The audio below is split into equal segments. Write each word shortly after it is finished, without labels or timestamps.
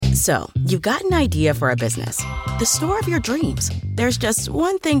So, you've got an idea for a business. The store of your dreams. There's just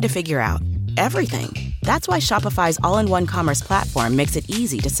one thing to figure out. Everything. That's why Shopify's all-in-one commerce platform makes it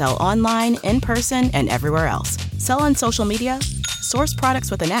easy to sell online, in person, and everywhere else. Sell on social media, source products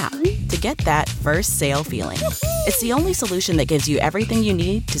with an app to get that first sale feeling. It's the only solution that gives you everything you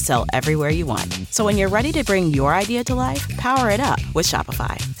need to sell everywhere you want. So when you're ready to bring your idea to life, power it up with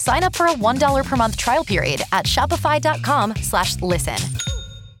Shopify. Sign up for a $1 per month trial period at shopify.com/listen.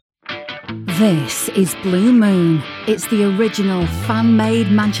 This is Blue Moon. It's the original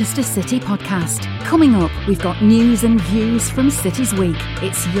fan-made Manchester City podcast. Coming up, we've got news and views from City's week.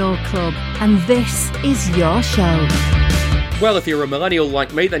 It's your club, and this is your show. Well, if you're a millennial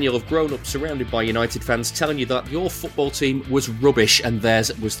like me, then you'll have grown up surrounded by United fans telling you that your football team was rubbish and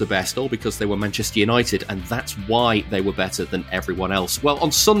theirs was the best, all because they were Manchester United, and that's why they were better than everyone else. Well,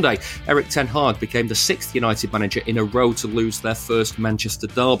 on Sunday, Erik ten Hag became the 6th United manager in a row to lose their first Manchester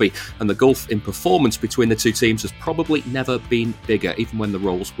derby, and the gulf in performance between the two teams has probably never been bigger, even when the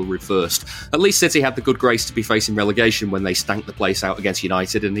roles were reversed. At least City had the good grace to be facing relegation when they stank the place out against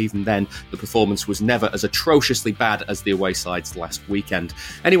United, and even then, the performance was never as atrociously bad as the away side last weekend.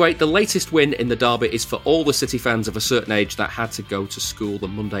 Anyway, the latest win in the derby is for all the City fans of a certain age that had to go to school the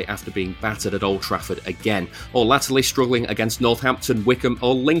Monday after being battered at Old Trafford again, or latterly struggling against Northampton, Wycombe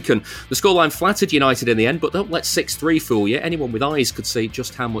or Lincoln. The scoreline flattered United in the end, but don't let 6-3 fool you. Anyone with eyes could see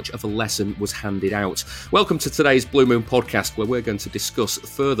just how much of a lesson was handed out. Welcome to today's Blue Moon podcast, where we're going to discuss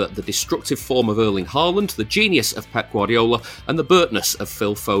further the destructive form of Erling Haaland, the genius of Pep Guardiola and the Burtness of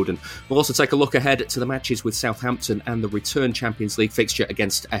Phil Foden. We'll also take a look ahead to the matches with Southampton and the return Champions League fixture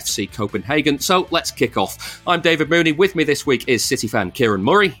against FC Copenhagen. So let's kick off. I'm David Mooney. With me this week is City fan Kieran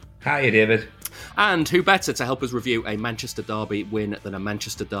Murray. Hi, David. And who better to help us review a Manchester derby win than a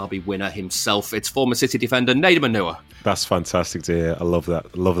Manchester derby winner himself? It's former City defender Nedum Onuoha. That's fantastic to hear. I love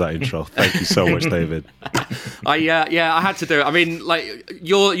that. Love that intro. Thank you so much, David. I had to do it. I mean, like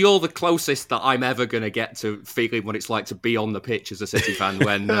you're the closest that I'm ever going to get to feeling what it's like to be on the pitch as a City fan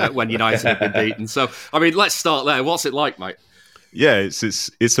when United have been beaten. So, I mean, let's start there. What's it like, mate? Yeah,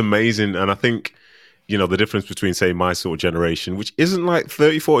 it's amazing, and I think, you know, the difference between, say, my sort of generation, which isn't like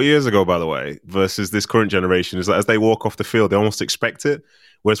 30, 40 years ago, by the way, versus this current generation, is that as they walk off the field, they almost expect it.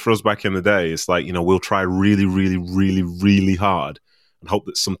 Whereas for us back in the day, it's like, you know, we'll try really, really, really, really hard and hope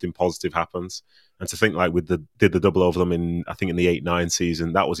that something positive happens. And to think like did the double over them in, I think in the 8-9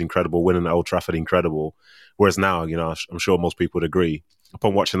 season, that was incredible. Winning at Old Trafford, incredible. Whereas now, you know, I'm sure most people would agree,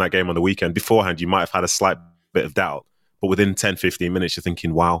 upon watching that game on the weekend, beforehand, you might have had a slight bit of doubt. But within 10, 15 minutes, you're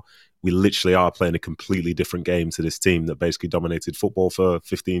thinking, wow, we literally are playing a completely different game to this team that basically dominated football for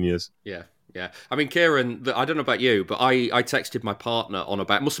 15 years. Yeah. Yeah. I mean, Kieran, I don't know about you, but I texted my partner on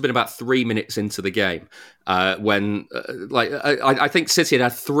must have been about 3 minutes into the game when, I think City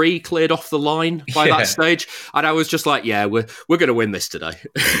had 3 cleared off the line by that stage. And I was just like, yeah, we're going to win this today.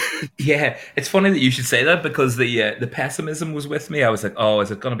 Yeah, it's funny that you should say that because the pessimism was with me. I was like, oh,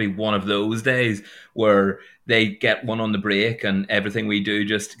 is it going to be one of those days where they get one on the break and everything we do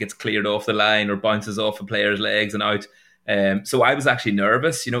just gets cleared off the line or bounces off a player's legs and out? So I was actually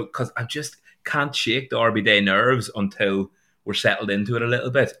nervous, you know, because I just can't shake the RB Day nerves until we're settled into it a little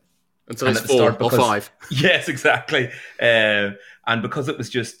bit. Until it's 4 or 5. Yes, exactly. And because it was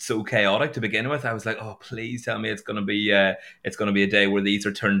just so chaotic to begin with, I was like, oh, please tell me it's going to be a day where these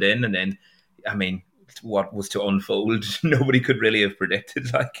are turned in. And then, I mean, what was to unfold, nobody could really have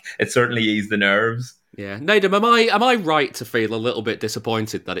predicted. Like, it certainly eased the nerves. Yeah, Nedum, am I right to feel a little bit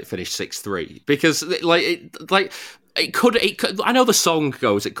disappointed that it finished 6-3? Because it could. I know the song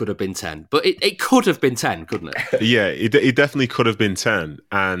goes, it could have been 10, but it could have been 10, couldn't it? Yeah, it definitely could have been 10.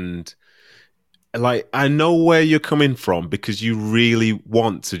 And like, I know where you're coming from because you really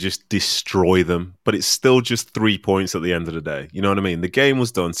want to just destroy them, but it's still just 3 points at the end of the day. You know what I mean? The game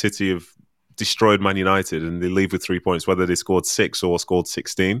was done. City have destroyed Man United and they leave with 3 points, whether they scored 6 or scored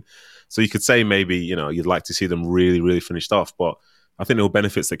 16. So you could say maybe, you know, you'd like to see them really, really finished off. But I think there were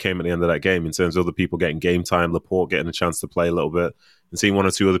benefits that came at the end of that game in terms of other people getting game time, Laporte getting a chance to play a little bit and seeing 1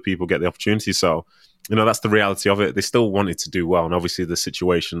 or 2 other people get the opportunity. So, you know, that's the reality of it. They still wanted to do well. And obviously the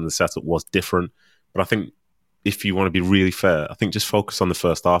situation, the setup was different. But I think if you want to be really fair, I think just focus on the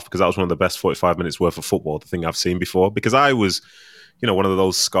first half because that was one of the best 45 minutes worth of football, the thing I've seen before. Because I was, you know, one of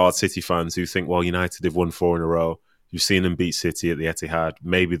those scarred City fans who think, well, United have won 4 in a row. You've seen them beat City at the Etihad.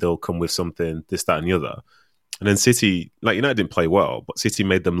 Maybe they'll come with something, this, that, and the other. And then City, like United didn't play well, but City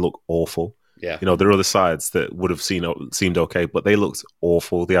made them look awful. Yeah. You know, there are other sides that would have seemed okay, but they looked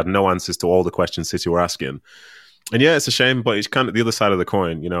awful. They had no answers to all the questions City were asking. And yeah, it's a shame, but it's kind of the other side of the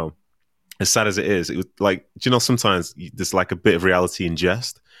coin, you know. As sad as it was like, do you know, sometimes there's like a bit of reality in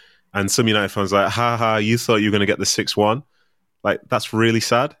jest. And some United fans are like, ha ha, you thought you were going to get the 6-1? Like, that's really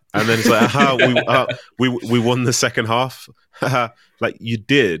sad. And then it's like, we won the second half. Like, you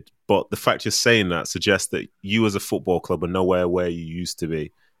did, but the fact you're saying that suggests that you as a football club are nowhere where you used to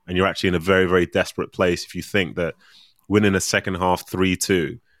be. And you're actually in a very, very desperate place if you think that winning a second half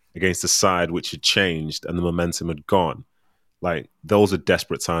 3-2 against a side which had changed and the momentum had gone, like, those are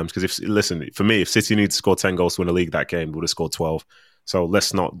desperate times. Because for me, if City needed to score 10 goals to win a league that game, we would have scored 12. So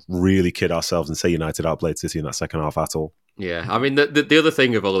let's not really kid ourselves and say United outplayed City in that second half at all. Yeah, I mean, the other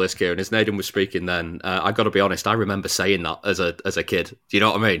thing of all of this, Kieran, is Nathan was speaking then. I got to be honest, I remember saying that as a kid. Do you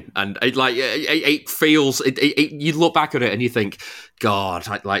know what I mean? And it feels, you look back at it and you think, God,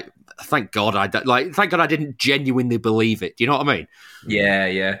 thank God I didn't genuinely believe it. Do you know what I mean?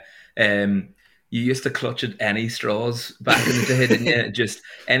 Yeah. You used to clutch at any straws back in the day, didn't you? Just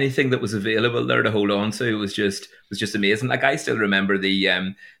anything that was available there to hold on to was just amazing. Like, I still remember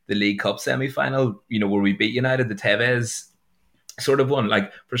the League Cup semi-final, where we beat United, the Tevez sort of one.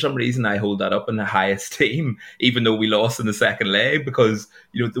 Like, for some reason, I hold that up in the highest esteem, even though we lost in the second leg, because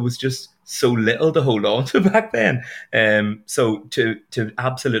there was just so little to hold on to back then. So to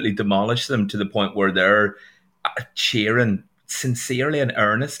absolutely demolish them to the point where they're cheering sincerely and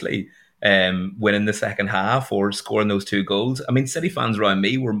earnestly, winning the second half or scoring those 2 goals. I mean, City fans around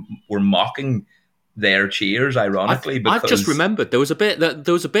me were mocking their cheers, ironically. I've just remembered there was a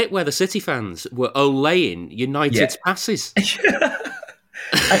bit where the City fans were olaying United's passes.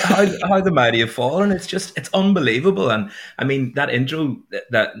 How the mighty have fallen. It's unbelievable. And I mean, that intro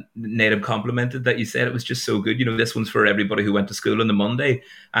that Native complimented that you said, it was just so good. This one's for everybody who went to school on the Monday.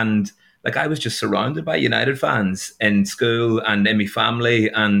 And like, I was just surrounded by United fans in school and in my family.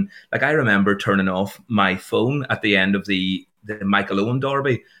 And like, I remember turning off my phone at the end of the Michael Owen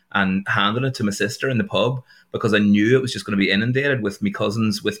derby and handing it to my sister in the pub, because I knew it was just going to be inundated with me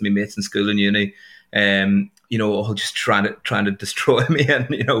cousins, with me mates in school and uni, all just trying to destroy me.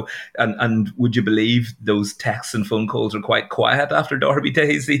 And would you believe those texts and phone calls are quite quiet after derby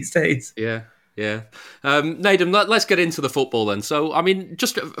days these days? Yeah. Nadim, let's get into the football then. So, I mean,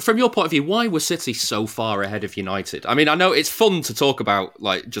 just from your point of view, why was City so far ahead of United? I mean, I know it's fun to talk about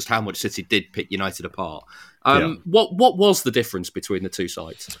like just how much City did pick United apart. What was the difference between the two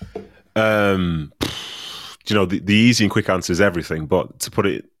sides? The easy and quick answer is everything. But to put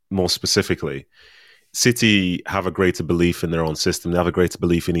it more specifically, City have a greater belief in their own system. They have a greater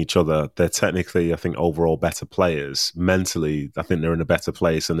belief in each other. They're technically, I think, overall better players. Mentally, I think they're in a better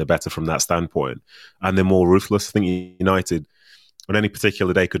place and they're better from that standpoint. And they're more ruthless. I think United, on any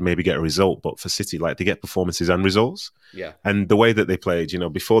particular day, could maybe get a result. But for City, like, they get performances and results. Yeah. And the way that they played,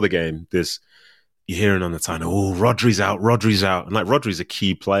 before the game, you're hearing on the time, Rodri's out. And like, Rodri's a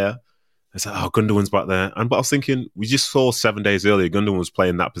key player. It's like, Gundogan's back there. But I was thinking, we just saw 7 days earlier, Gundogan was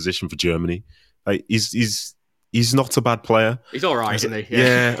playing that position for Germany. Like, he's not a bad player. He's all right, isn't he?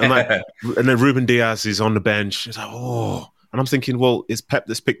 Yeah. And then Ruben Diaz is on the bench. It's like, and I'm thinking, well, it's Pep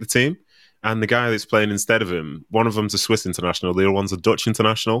that's picked the team, and the guy that's playing instead of him, one of them's a Swiss international, the other one's a Dutch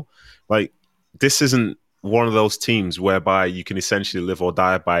international. Like, this isn't one of those teams whereby you can essentially live or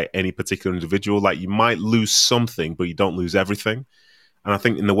die by any particular individual. Like, you might lose something, but you don't lose everything. And I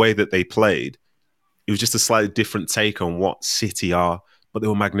think in the way that they played, it was just a slightly different take on what City are. But they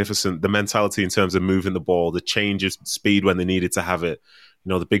were magnificent. The mentality in terms of moving the ball, the change of speed when they needed to have it,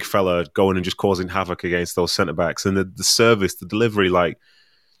 the big fella going and just causing havoc against those centre-backs, and the service, the delivery, like,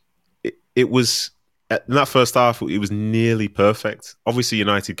 it was, in that first half, it was nearly perfect. Obviously,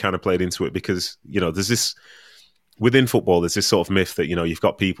 United kind of played into it because, there's this, within football, there's this sort of myth that, you've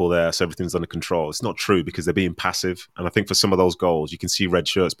got people there, so everything's under control. It's not true because they're being passive. And I think for some of those goals, you can see red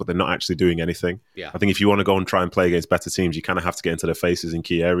shirts, but they're not actually doing anything. Yeah. I think if you want to go and try and play against better teams, you kind of have to get into their faces in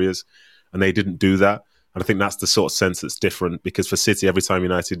key areas. And they didn't do that. And I think that's the sort of sense that's different, because for City, every time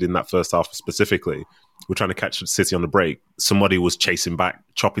United in that first half specifically, we're trying to catch City on the break, somebody was chasing back,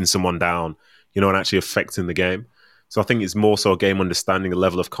 chopping someone down, and actually affecting the game. So I think it's more so a game understanding, a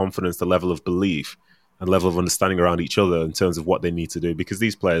level of confidence, the level of belief, and level of understanding around each other in terms of what they need to do. Because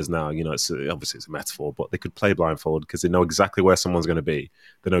these players now, obviously it's a metaphor, but they could play blindfold because they know exactly where someone's going to be.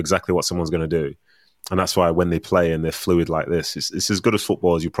 They know exactly what someone's going to do. And that's why when they play and they're fluid like this, it's as good as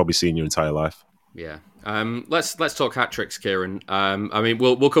football as you've probably seen your entire life. Yeah. Let's talk hat tricks, Kieran. I mean,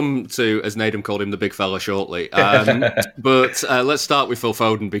 we'll come to, as Nadim called him, the big fella shortly. But let's start with Phil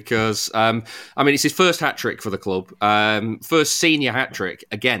Foden because it's his first hat trick for the club, first senior hat trick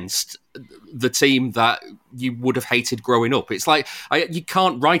against the team that you would have hated growing up. It's like you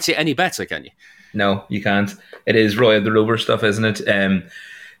can't write it any better, can you? No, you can't. It is Roy of the Rover stuff, isn't it?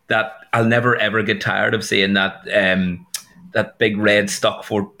 That I'll never ever get tired of seeing that. that big red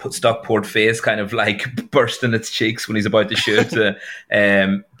Stockport face kind of like bursting its cheeks when he's about to shoot.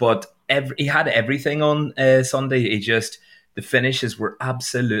 But he had everything on Sunday. The finishes were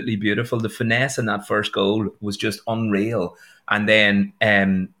absolutely beautiful. The finesse in that first goal was just unreal. And then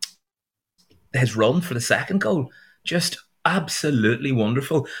his run for the second goal, just absolutely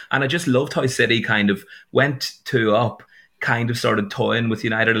wonderful. And I just loved how City kind of went 2 up, kind of started toying with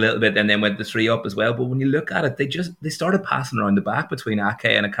United a little bit, and then went the 3 up as well. But when you look at it, they started passing around the back between Ake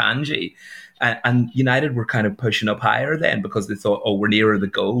and Akanji. And United were kind of pushing up higher then because they thought, we're nearer the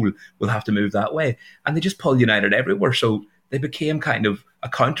goal, we'll have to move that way. And they just pulled United everywhere. So they became kind of a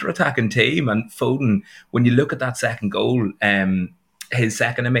counter-attacking team. And Foden, when you look at that second goal, his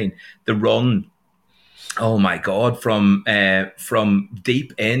second, the run, oh my God, from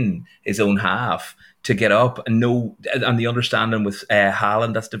deep in his own half to get up, and the understanding with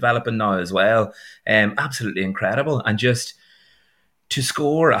Haaland that's developing now as well, absolutely incredible. And just to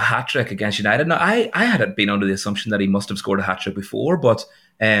score a hat-trick against United. Now, I had been under the assumption that he must have scored a hat-trick before, but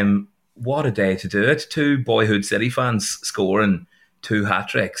what a day to do it. 2 boyhood City fans scoring 2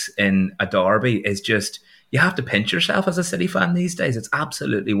 hat-tricks in a derby is just, you have to pinch yourself as a City fan these days. It's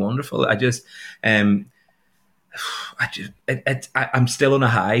absolutely wonderful. I'm still on a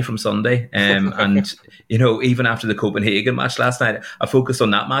high from Sunday, and even after the Copenhagen match last night, I focused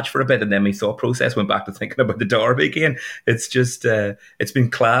on that match for a bit, and then my thought process went back to thinking about the derby again. It's just it's been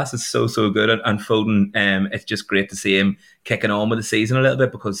class. It's so good, and Foden, it's just great to see him kicking on with the season a little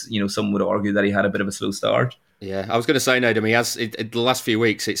bit, because some would argue that he had a bit of a slow start. Yeah, I was going to say, Nedum, he has the last few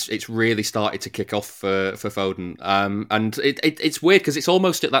weeks. It's really started to kick off for Foden, and it's weird because it's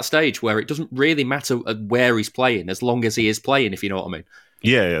almost at that stage where it doesn't really matter where he's playing as long as he is playing, if you know what I mean.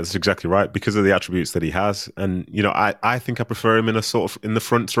 Yeah, that's exactly right, because of the attributes that he has, and I think I prefer him in a sort of in the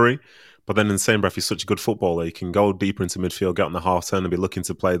front 3. But then in the same breath, he's such a good footballer. He can go deeper into midfield, get on the half turn, and be looking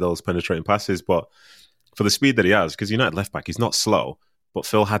to play those penetrating passes. But for the speed that he has, because United left back, he's not slow. But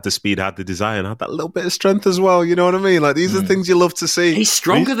Phil had the speed, had the desire, and had that little bit of strength as well. You know what I mean? Like, these are things you love to see. He's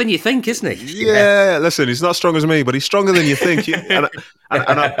stronger than you think, isn't he? Yeah, listen, he's not strong as me, but he's stronger than you think. And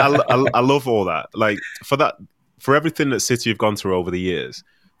I love all that. Like, for everything that City have gone through over the years,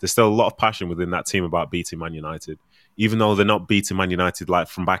 there's still a lot of passion within that team about beating Man United. Even though they're not beating Man United like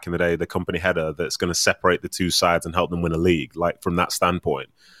from back in the day, the company header that's going to separate the two sides and help them win a league. Like, from that standpoint,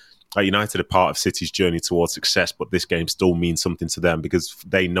 United are part of City's journey towards success, but this game still means something to them because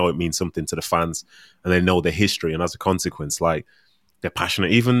they know it means something to the fans, and they know their history. And as a consequence, like, they're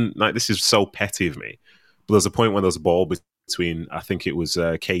passionate. Even, like, this is so petty of me, but there's a point when there was a ball between, I think it was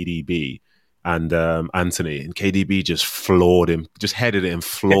KDB and Anthony, and KDB just floored him, just headed it and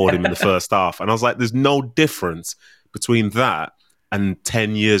floored him in the first half. And I was like, there's no difference between that and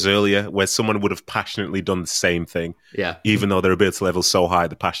 10 years earlier, where someone would have passionately done the same thing. Yeah. Even though their ability level's so high,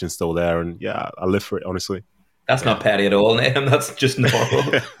 the passion's still there. And yeah, I live for it, honestly. That's not petty at all, Nathan. That's just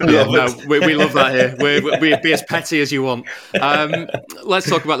normal. We love that here. We'd be as petty as you want. Let's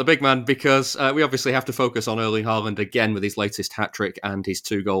talk about the big man, because we obviously have to focus on Erling Haaland again with his latest hat-trick and his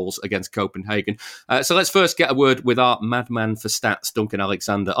 2 goals against Copenhagen. So let's first get a word with our madman for stats, Duncan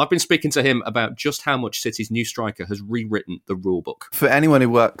Alexander. I've been speaking to him about just how much City's new striker has rewritten the rulebook. For anyone who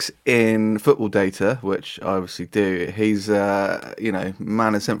works in football data, which I obviously do, he's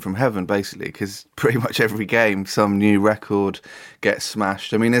man is sent from heaven, basically, because pretty much every game some new record gets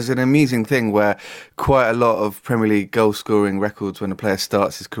smashed. I mean, there's an amusing thing where quite a lot of Premier League goal scoring records when a player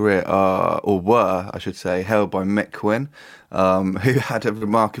starts his career were held by Mick Quinn, who had a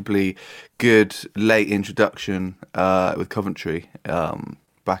remarkably good late introduction with Coventry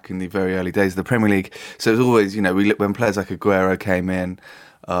back in the very early days of the Premier League. So it was always, when players like Aguero came in,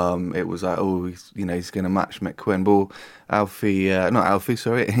 it was like, he's going to match Mick Quinn. But Erling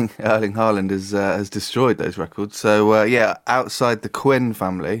Haaland has destroyed those records. So outside the Quinn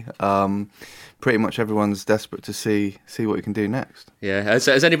family, pretty much everyone's desperate to see what he can do next. Yeah, has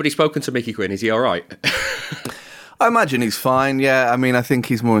anybody spoken to Mickey Quinn? Is he all right? I imagine he's fine. Yeah, I mean, I think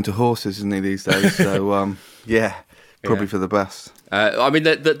he's more into horses, isn't he, these days? So probably for the best.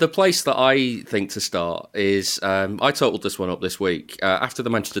 The place that I think to start is, I totaled this one up this week. After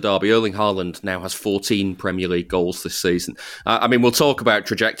the Manchester derby, Erling Haaland now has 14 Premier League goals this season. We'll talk about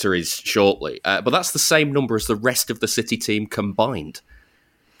trajectories shortly, but that's the same number as the rest of the City team combined.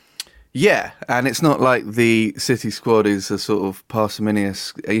 Yeah, and it's not like the City squad is a sort of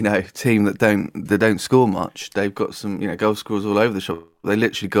parsimonious, team that don't score much. They've got some, goal scorers all over the shop. They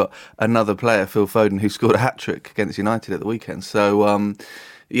literally got another player, Phil Foden, who scored a hat-trick against United at the weekend. So,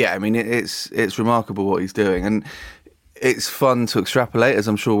 it's remarkable what he's doing, and it's fun to extrapolate, as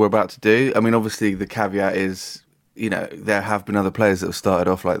I'm sure we're about to do. I mean, obviously the caveat is there have been other players that have started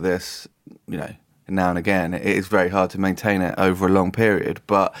off like this, now and again. It is very hard to maintain it over a long period,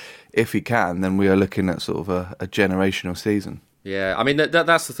 but if he can, then we are looking at sort of a generational season. Yeah, I mean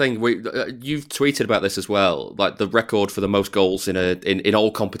that's the thing. You've tweeted about this as well, like the record for the most goals in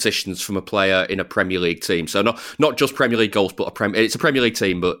all competitions from a player in a Premier League team. So not just Premier League goals, but it's a Premier League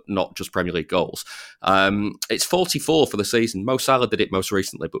team, but not just Premier League goals. It's 44 for the season. Mo Salah did it most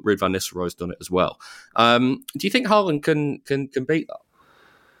recently, but Ruud van Nistelrooy's done it as well. Do you think Haaland can beat that?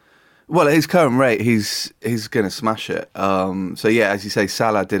 Well, at his current rate, he's going to smash it. So yeah, as you say,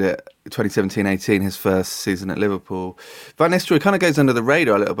 Salah did it 2017-18, his first season at Liverpool. Van Nistelrooy kind of goes under the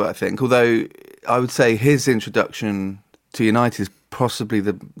radar a little bit, I think, although I would say his introduction to United is possibly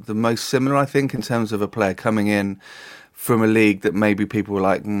the most similar, I think, in terms of a player coming in from a league that maybe people were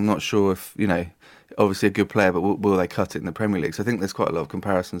like, I'm not sure if, obviously a good player, but will they cut it in the Premier League? So I think there's quite a lot of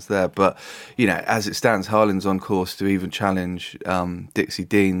comparisons there. But, as it stands, Haaland's on course to even challenge Dixie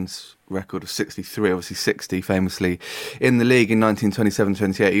Dean's record of 63, obviously 60 famously in the league in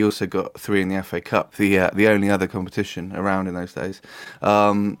 1927-28. He also got 3 in the FA Cup, the only other competition around in those days.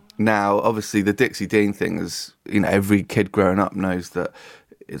 Now, obviously, the Dixie Dean thing is, every kid growing up knows that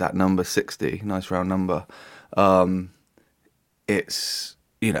number 60, nice round number. It's,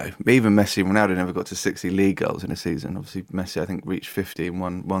 even Messi and Ronaldo never got to 60 league goals in a season. Obviously, Messi, I think, reached 50 in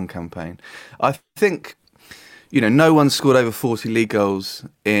one campaign. I think, no one scored over 40 league goals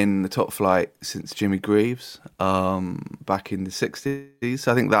in the top flight since Jimmy Greaves back in the 60s.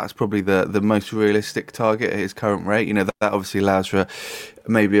 I think that's probably the most realistic target at his current rate. That obviously allows for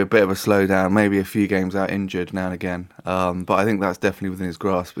maybe a bit of a slowdown, maybe a few games out injured now and again. But I think that's definitely within his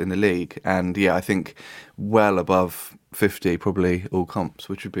grasp in the league. And yeah, I think well above 50, probably all comps,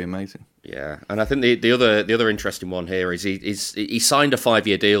 which would be amazing. Yeah, and I think the other interesting one here is he signed a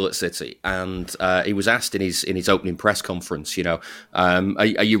 5-year deal at City, and he was asked in his opening press conference, are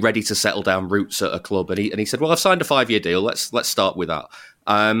you ready to settle down roots at a club? And he said, well, I've signed a 5-year deal. Let's start with that.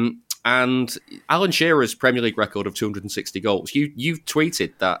 And Alan Shearer's Premier League record of 260 goals, you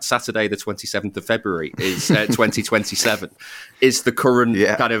tweeted that Saturday the 27th of February is 2027 is the current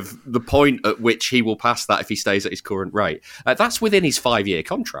kind of the point at which he will pass that if he stays at his current rate. That's within his 5-year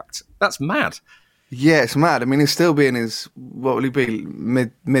contract. That's mad. Yeah, it's mad. I mean, he'll still be in his, what will he be,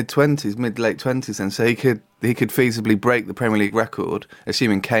 mid-20s, mid-late 20s then. So he could feasibly break the Premier League record,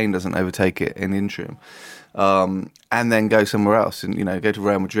 assuming Kane doesn't overtake it in the interim. And then go somewhere else and, go to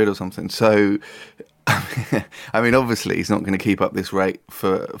Real Madrid or something. So, I mean, obviously he's not going to keep up this rate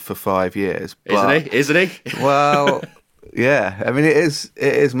for 5 years. But, Isn't he? Well, yeah. I mean, it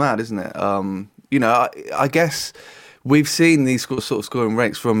is mad, isn't it? I guess we've seen these sort of scoring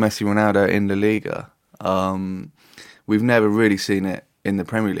rates from Messi, Ronaldo in La Liga. We've never really seen it in the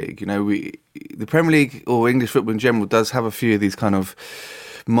Premier League. The Premier League or English football in general does have a few of these kind of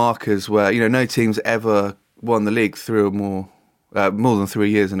markers where no team's ever won the league through more than 3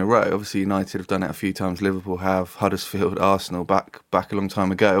 years in a row. Obviously, United have done it a few times. Liverpool have, Huddersfield, Arsenal back a long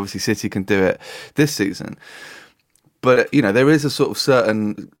time ago. Obviously, City can do it this season. But there is a sort of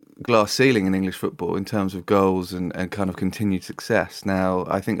certain glass ceiling in English football in terms of goals and kind of continued success. Now,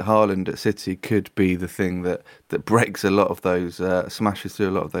 I think Haaland at City could be the thing that breaks a lot of those, smashes through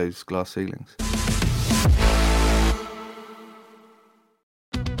a lot of those glass ceilings.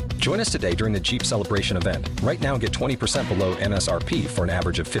 Join us today during the Jeep Celebration event. Right now, get 20% below MSRP for an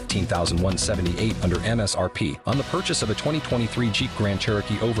average of $15,178 under MSRP on the purchase of a 2023 Jeep Grand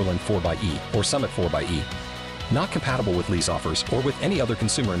Cherokee Overland 4xE or Summit 4xE. Not compatible with lease offers or with any other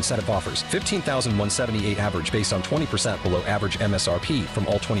consumer incentive offers. $15,178 average based on 20% below average MSRP from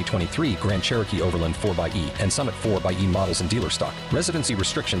all 2023 Grand Cherokee Overland 4xE and Summit 4xE models in dealer stock. Residency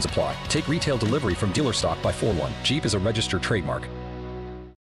restrictions apply. Take retail delivery from dealer stock by 4/1. Jeep is a registered trademark.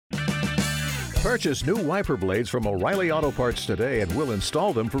 Purchase new wiper blades from O'Reilly Auto Parts today and we'll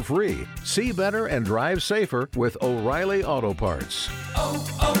install them for free. See better and drive safer with O'Reilly Auto Parts.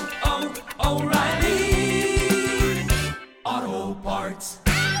 O'Reilly Auto Parts.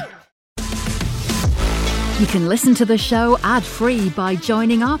 You can listen to the show ad-free by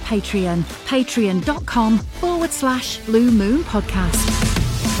joining our Patreon, patreon.com/Blue Moon Podcast.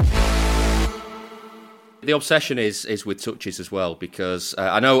 The obsession is with touches as well, because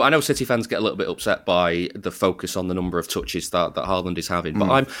I know City fans get a little bit upset by the focus on the number of touches that Haaland is having,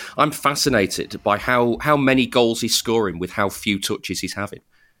 but I'm fascinated by how many goals he's scoring with how few touches he's having.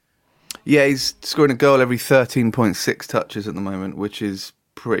 Yeah, he's scoring a goal every 13.6 touches at the moment, which is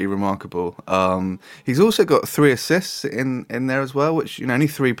pretty remarkable. He's also got 3 assists in there as well, which only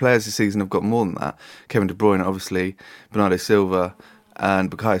 3 players this season have got more than that. Kevin De Bruyne, obviously, Bernardo Silva.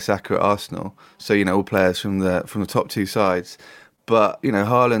 and Bukayo Saka at Arsenal. So, you know, all players from the top two sides. But, you know,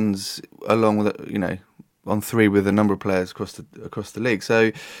 Haaland's along with, you know, on three with a number of players across the league.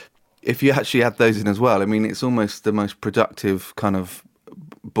 So if you actually add those in as well, I mean, it's almost the most productive kind of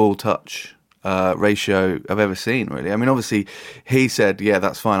ball touch ratio I've ever seen, really. I mean, obviously, he said, yeah,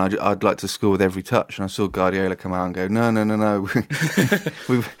 that's fine, I'd like to score with every touch. And I saw Guardiola come out and go, no.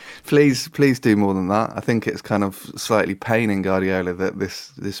 please do more than that. I think it's kind of slightly paining Guardiola that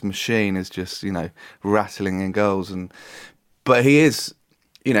this machine is just, you know, rattling in goals. But he is,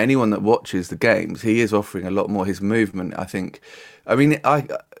 you know, anyone that watches the games, he is offering a lot more. His movement, I think. I mean,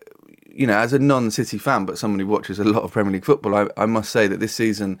 you know, as a non-City fan, but someone who watches a lot of Premier League football, I must say that this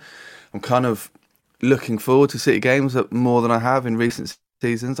season I'm kind of looking forward to City games more than I have in recent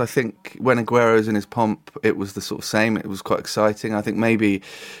seasons. I think when Aguero's in his pomp, it was the sort of same. It was quite exciting. I think maybe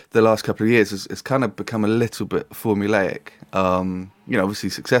the last couple of years it's kind of become a little bit formulaic. You know, obviously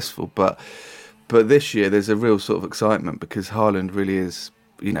successful, but this year there's a real sort of excitement because Haaland really is,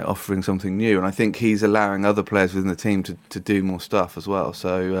 you know, offering something new, and I think he's allowing other players within the team to do more stuff as well.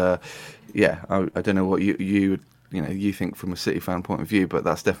 So yeah, I don't know what you think from a City fan point of view, but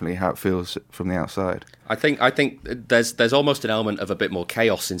that's definitely how it feels from the outside. I think there's almost an element of a bit more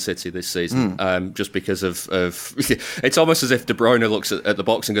chaos in City this season, just because of it's almost as if De Bruyne looks at the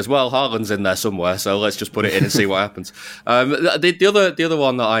box and goes, well, Haaland's in there somewhere, so let's just put it in and see what happens. The other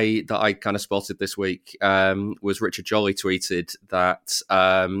one that I kind of spotted this week was Richard Jolly tweeted that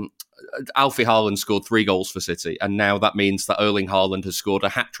Alfie Haaland scored 3 goals for City, and now that means that Erling Haaland has scored a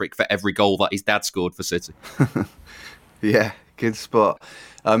hat-trick for every goal that his dad scored for City. Yeah, good spot.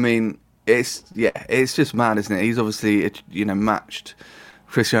 I mean, it's just mad, isn't it? He's obviously, you know, matched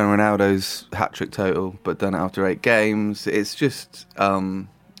Cristiano Ronaldo's hat-trick total, but done it after 8 games. It's just,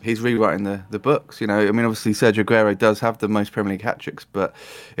 he's rewriting the books, you know. I mean, obviously Sergio Aguero does have the most Premier League hat-tricks, but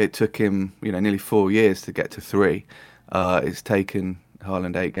it took him, you know, nearly 4 years to get to 3. It's taken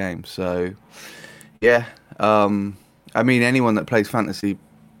Haaland 8 games. So, yeah. I mean, anyone that plays fantasy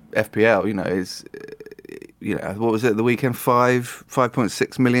FPL, you know, is, you know, what was it, the weekend?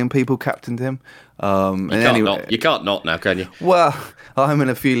 5.6 million people captained him. You can't not now, can you? Well, I'm in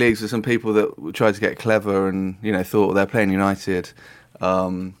a few leagues with some people that tried to get clever and, you know, thought they're playing United.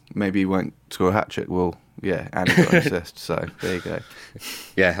 Maybe he won't score a hat-trick. Well, yeah, and he got an assist, so there you go.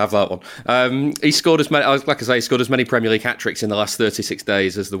 Yeah, have that one. He scored as many Premier League hat-tricks in the last 36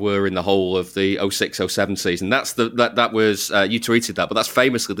 days as there were in the whole of the 06-07 season. That was you tweeted that, but that's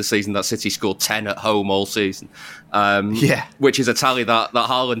famously the season that City scored 10 at home all season. Which is a tally that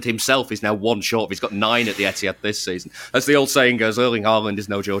Haaland himself is now one short of. He's got 9 at the Etihad this season. As the old saying goes, Erling Haaland is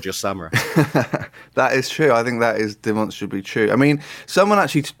no Georgios Samurai. That is true. I think that is demonstrably true. I mean, someone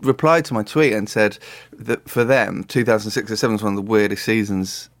actually replied to my tweet and said that for them, 2006-07 was one of the weirdest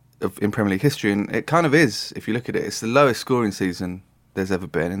seasons in Premier League history, and it kind of is, if you look at it. It's the lowest scoring season there's ever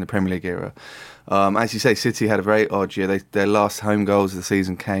been in the Premier League era. As you say, City had a very odd year. Their last home goals of the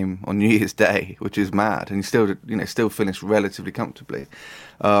season came on New Year's Day, which is mad, and still finished relatively comfortably.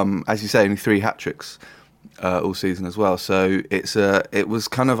 As you say, only 3 hat-tricks all season as well. So it was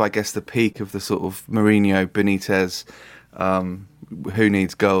kind of, I guess, the peak of the sort of Mourinho, Benitez, who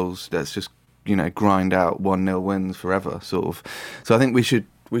needs goals? Let's just, you know, grind out 1-0 wins forever, sort of. So I think we should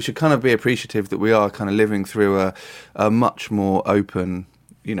kind of be appreciative that we are kind of living through a much more open,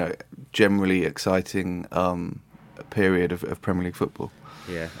 you know, generally exciting period of Premier League football.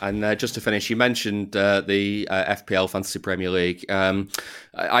 Yeah, and just to finish, you mentioned the FPL Fantasy Premier League.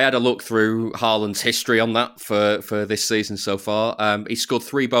 I had a look through Haaland's history on that for this season so far. He scored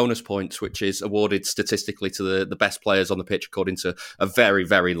 3 bonus points, which is awarded statistically to the best players on the pitch according to a very,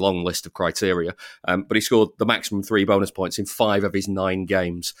 very long list of criteria. But he scored the maximum 3 bonus points in 5 of his 9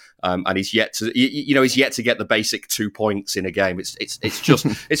 games, and he's yet to get the basic 2 points in a game. It's just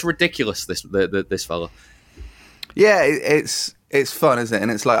it's ridiculous. This fella. Yeah, it's fun, isn't it?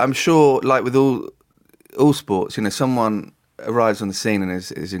 And it's like, I'm sure, like with all sports, you know, someone arrives on the scene and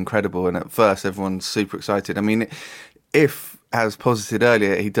is incredible, and at first everyone's super excited. I mean, if, as posited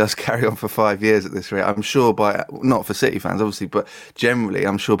earlier, he does carry on for 5 years at this rate, I'm sure not for City fans, obviously, but generally,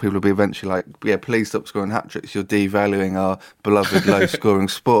 I'm sure people will be eventually like, yeah, please stop scoring hat-tricks. You're devaluing our beloved low-scoring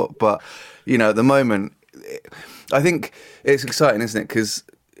sport. But, you know, at the moment, I think it's exciting, isn't it? Because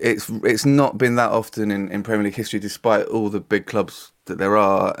it's not been that often in Premier League history, despite all the big clubs that there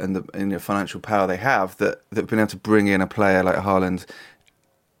are and the financial power they have, that have been able to bring in a player like Haaland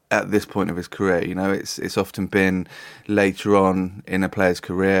at this point of his career. You know, it's often been later on in a player's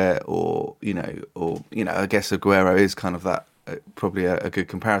career, or I guess Aguero is kind of that probably a good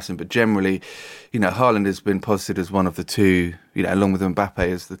comparison. But generally, Haaland has been posited as one of the two, along with Mbappe,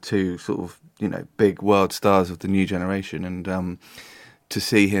 as the two sort of, big world stars of the new generation. And to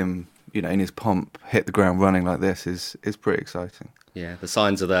see him, in his pomp, hit the ground running like this is pretty exciting. Yeah, the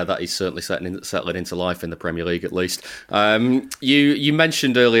signs are there that he's certainly settling into life in the Premier League, at least. You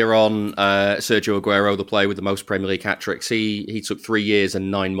mentioned earlier on Sergio Aguero, the player with the most Premier League hat-tricks. He took 3 years and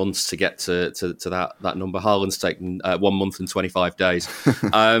 9 months to get to that number. Haaland's taken 1 month and 25 days.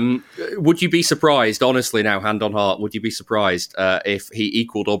 Would you be surprised, honestly now, hand on heart, would you be surprised if he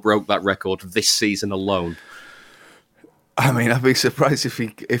equalled or broke that record this season alone? I mean, I'd be surprised if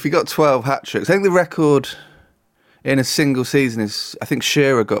he got 12 hat-tricks. I think the record in a single season is, I think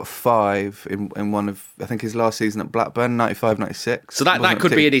Shearer got 5 in one of, I think his last season at Blackburn, 95-96. So that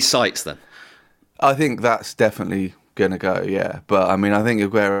could be in his sights then? I think that's definitely going to go, yeah. But I mean, I think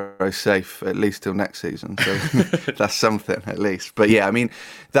Aguero's safe at least till next season. So that's something at least. But yeah, I mean,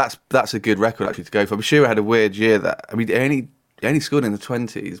 that's a good record actually to go for. But Shearer had a weird year that, I mean, he only scored in the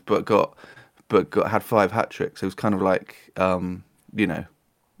 20s, but had 5 hat-tricks. It was kind of like,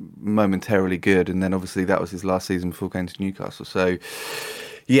 momentarily good, and then obviously that was his last season before going to Newcastle. So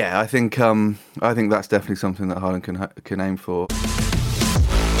yeah, I think that's definitely something that Haaland can aim for.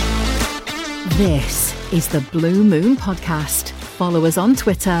 This is the Blue Moon Podcast. Follow us on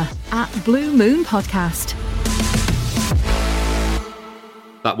Twitter @Blue Moon Podcast.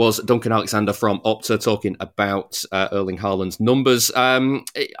 That was Duncan Alexander from Opta talking about Erling Haaland's numbers. I mean,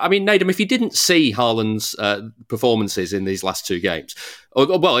 Nedum, if you didn't see Haaland's performances in these last 2 games,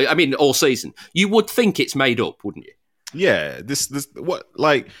 all season, you would think it's made up, wouldn't you? Yeah,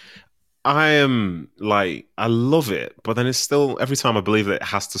 I love it, but then it's still, every time I believe that it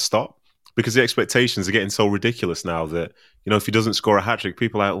has to stop, because the expectations are getting so ridiculous now that, if he doesn't score a hat-trick,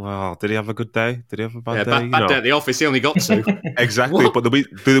 people are like, well, did he have a good day? Did he have a bad day? Bad day at the office, he only got 2. Exactly, but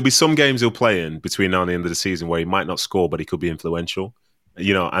there'll be some games he'll play in between now and the end of the season where he might not score, but he could be influential.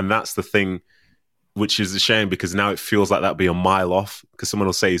 And that's the thing, which is a shame, because now it feels like that'd be a mile off, because someone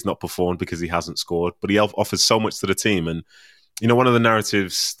will say he's not performed because he hasn't scored, but he offers so much to the team. And, one of the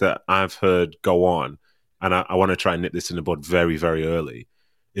narratives that I've heard go on, and I want to try and nip this in the bud very, very early,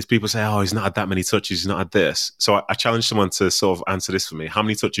 is people say, oh, he's not had that many touches, he's not had this. So I challenge someone to sort of answer this for me. How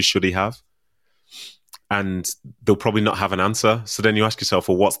many touches should he have? And they'll probably not have an answer. So then you ask yourself,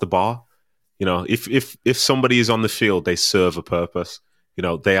 well, what's the bar? If somebody is on the field, they serve a purpose.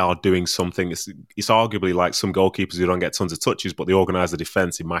 They are doing something. It's arguably like some goalkeepers who don't get tons of touches, but they organise the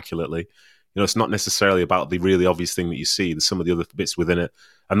defence immaculately. It's not necessarily about the really obvious thing that you see. There's some of the other bits within it.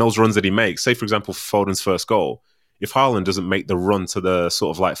 And those runs that he makes, say, for example, Foden's first goal, if Haaland doesn't make the run to the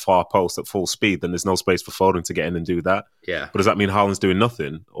sort of like far post at full speed, then there's no space for Foden to get in and do that. Yeah. But does that mean Haaland's doing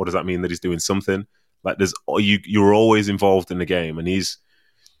nothing? Or does that mean that he's doing something? Like you're always involved in the game, and he's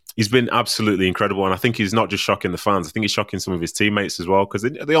been absolutely incredible. And I think he's not just shocking the fans. I think he's shocking some of his teammates as well, because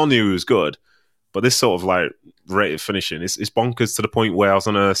they all knew he was good. But this sort of like rate of finishing, it's bonkers, to the point where I was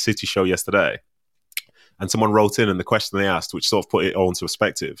on a City show yesterday and someone wrote in, and the question they asked, which sort of put it all into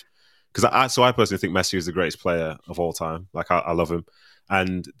perspective. Because I personally think Messi is the greatest player of all time. Like, I love him.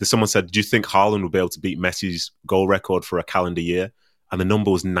 And someone said, do you think Haaland would be able to beat Messi's goal record for a calendar year? And the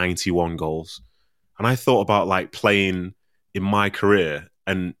number was 91 goals. And I thought about like playing in my career,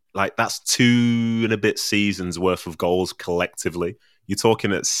 and like that's 2 and a bit seasons worth of goals collectively. You're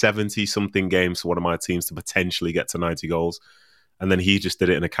talking at 70-something games for one of my teams to potentially get to 90 goals. And then he just did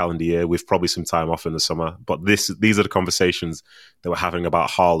it in a calendar year with probably some time off in the summer. But these are the conversations that we're having about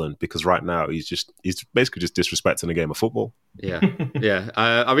Haaland, because right now he's basically just disrespecting the game of football. Yeah, yeah.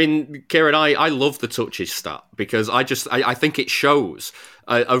 I mean, Kieran, I love the touches stat, because I think it shows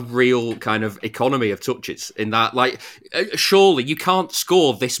a real kind of economy of touches, in that, like, surely you can't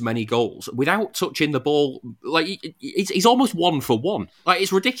score this many goals without touching the ball. Like, he's almost 1 for 1. Like,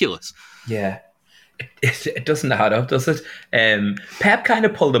 it's ridiculous. Yeah. It doesn't add up, does it? Pep kind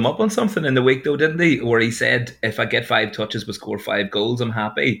of pulled him up on something in the week, though, didn't he? Where he said, if I get 5 touches but score 5 goals, I'm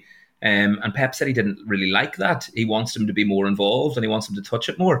happy. And Pep said he didn't really like that. He wants him to be more involved, and he wants him to touch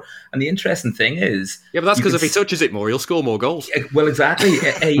it more. And the interesting thing is... Yeah, but that's because if he touches it more, he'll score more goals. Well, exactly.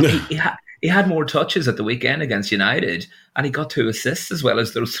 He had more touches at the weekend against United, and he got 2 assists as well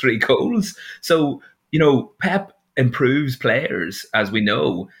as those 3 goals. So, Pep improves players, as we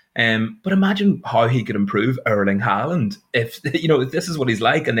know. But imagine how he could improve Erling Haaland if this is what he's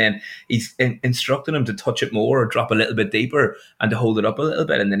like, and then he's instructing him to touch it more or drop a little bit deeper and to hold it up a little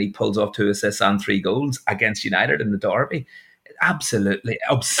bit, and then he pulls off 2 assists and 3 goals against United in the derby. absolutely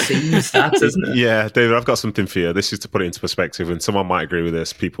obscene stats, isn't it? Yeah, David, I've got something for you. This is to put it into perspective, and someone might agree with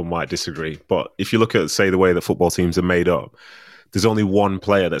this, people might disagree. But if you look at, say, the way that football teams are made up, there's only one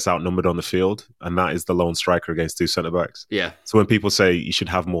player that's outnumbered on the field, and that is the lone striker against two centre-backs. Yeah. So when people say you should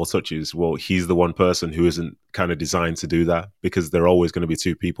have more touches, well, he's the one person who isn't kind of designed to do that, because there are always going to be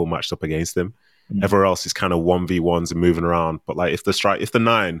two people matched up against him. Everywhere else is kind of 1v1s and moving around. But like if the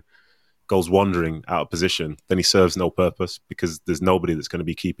 9 goes wandering out of position, then he serves no purpose, because there's nobody that's going to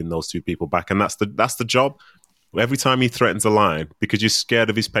be keeping those two people back. And that's the job. Every time he threatens a line, because you're scared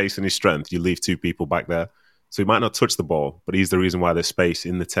of his pace and his strength, you leave two people back there. So he might not touch the ball, but he's the reason why there's space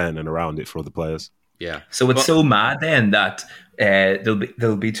in the 10 and around it for other players. Yeah. So it's so mad then that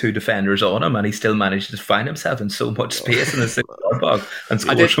there'll be two defenders on him, and he still managed to find himself in so much space in the 6-yard box and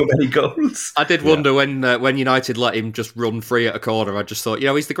score so many goals. I did wonder when United let him just run free at a corner. I just thought,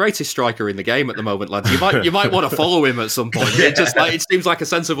 he's the greatest striker in the game at the moment, lads. You might want to follow him at some point. It seems like a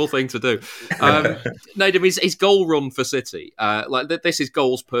sensible thing to do. Nedum, his goal run for City, this is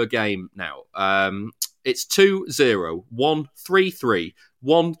goals per game now. It's 2-0, 1-3-3,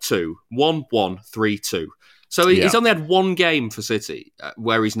 1-2, 1-1, 3-2. So he's only had one game for City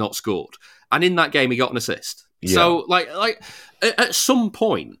where he's not scored, and in that game he got an assist. Yeah. So like at some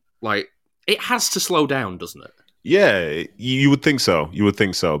point, it has to slow down, doesn't it? Yeah, you would think so. You would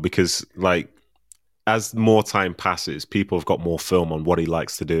think so, because as more time passes, people have got more film on what he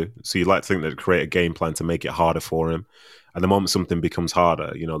likes to do. So you'd like to think that create a game plan to make it harder for him. And the moment something becomes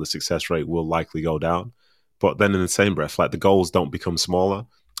harder, the success rate will likely go down. But then in the same breath, the goals don't become smaller,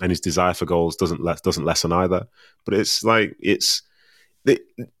 and his desire for goals doesn't lessen either. But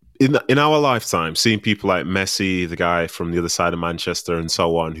in our lifetime, seeing people like Messi, the guy from the other side of Manchester and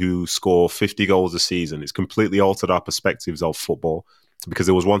so on, who score 50 goals a season, it's completely altered our perspectives of football, because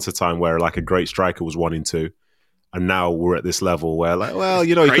there was once a time where a great striker was 1 in 2. And now we're at this level where,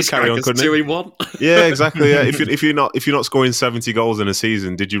 you could carry on, couldn't 2 in 1. Yeah, exactly. Yeah. If you're not scoring 70 goals in a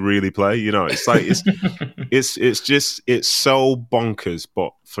season, did you really play? It's it's so bonkers.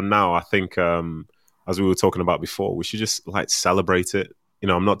 But for now, I think, as we were talking about before, we should just celebrate it.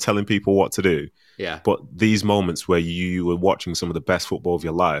 I'm not telling people what to do. Yeah. But these moments where you were watching some of the best football of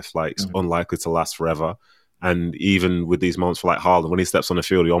your life, it's unlikely to last forever. And even with these moments for Haaland, when he steps on the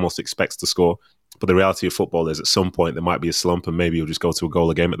field, he almost expects to score. But the reality of football is, at some point there might be a slump, and maybe he'll just go to a goal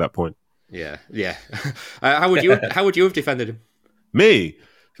a game at that point. Yeah. How would you have defended him? Me,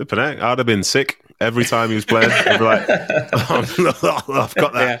 flipping out, I'd have been sick every time he was playing. I'd be like, I've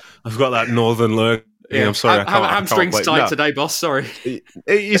got that northern lurk. Yeah, I'm sorry, hamstrings tight today, boss. Sorry.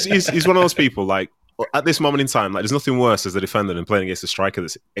 He's one of those people. At this moment in time, there's nothing worse as a defender than playing against a striker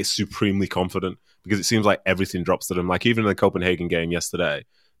that's supremely confident, because it seems like everything drops to them. Even in the Copenhagen game yesterday,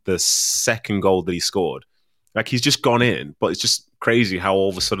 the second goal that he scored, he's just gone in, but it's just crazy how all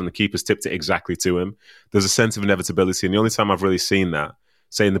of a sudden the keeper's tipped it exactly to him. There's a sense of inevitability, and the only time I've really seen that,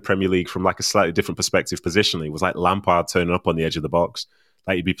 say in the Premier League from a slightly different perspective positionally, was Lampard turning up on the edge of the box.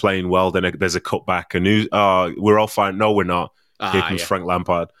 He'd be playing well, then there's a cutback, and we're all fine. No, we're not. Here comes Frank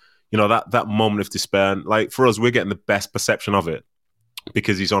Lampard. That moment of despair. And for us, we're getting the best perception of it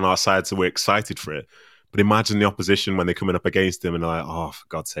because he's on our side, so we're excited for it. But imagine the opposition when they're coming up against him and they're like, oh, for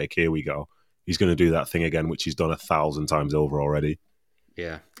God's sake, here we go. He's going to do that thing again, which he's done 1,000 times over already.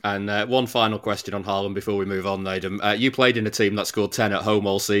 Yeah. And one final question on Haaland before we move on, Nedum. You played in a team that scored 10 at home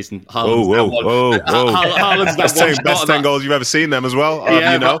all season. Haaland's best 10 goals you've ever seen them as well.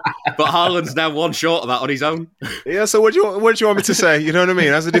 But Haaland's now one short of that on his own. Yeah, so what do you want me to say? You know what I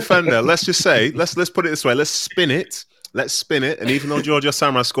mean? As a defender, let's just say, let's put it this way. Let's spin it. And even though Giorgio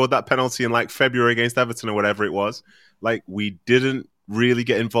Samra scored that penalty in February against Everton or whatever it was, we didn't really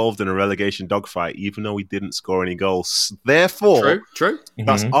get involved in a relegation dogfight, even though we didn't score any goals. Therefore, true.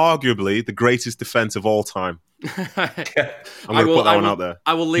 That's arguably the greatest defense of all time. I'm going to put that one out there.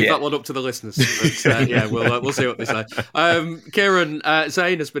 I will leave that one up to the listeners. But, we'll see what they say. Kieran,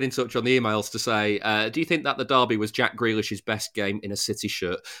 Zane has been in touch on the emails to say, do you think that the derby was Jack Grealish's best game in a City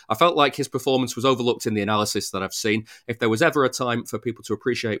shirt? I felt like his performance was overlooked in the analysis that I've seen. If there was ever a time for people to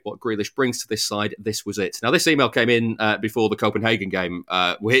appreciate what Grealish brings to this side, this was it. Now, this email came in before the Copenhagen game,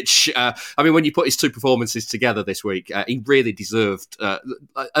 which, when you put his two performances together this week, he really deserved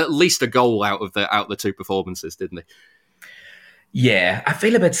at least a goal out of the two performances, didn't he? Yeah, I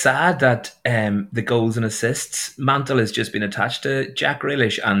feel a bit sad that the goals and assists mantle has just been attached to Jack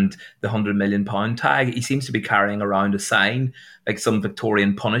Grealish and the £100 million tag. He seems to be carrying around a sign, some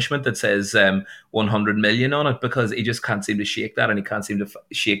Victorian punishment that says 100 million on it, because he just can't seem to shake that, and he can't seem to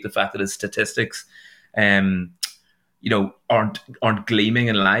shake the fact that his statistics aren't gleaming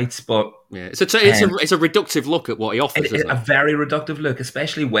in lights, but it's a reductive look at what he offers. It's a very reductive look,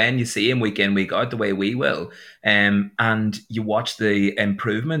 especially when you see him week in, week out, the way we will, and you watch the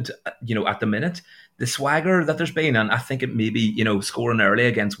improvement. At the minute, the swagger that there's been, and I think it maybe scoring early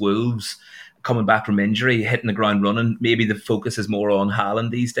against Wolves, coming back from injury, hitting the ground running. Maybe the focus is more on Haaland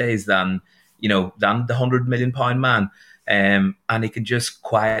these days than the £100 million man. And he can just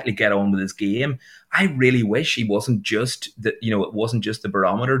quietly get on with his game. I really wish he wasn't just it wasn't just the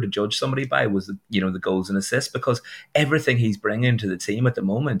barometer to judge somebody by was the goals and assists, because everything he's bringing to the team at the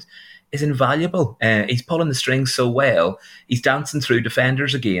moment is invaluable. He's pulling the strings so well. He's dancing through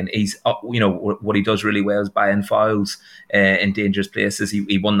defenders again. He's what he does really well is buying fouls in dangerous places.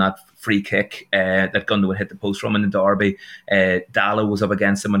 He won that free kick that Gundogan hit the post from in the derby. Dalla was up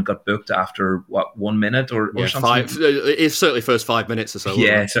against him and got booked after 1 minute or something. It's certainly first 5 minutes or so.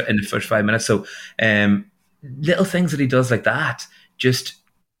 Yeah, so in the first 5 minutes. So little things that he does like that just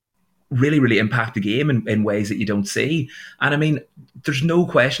really, really impact the game in ways that you don't see. And I mean, there's no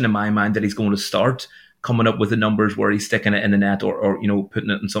question in my mind that he's going to start coming up with the numbers where he's sticking it in the net or putting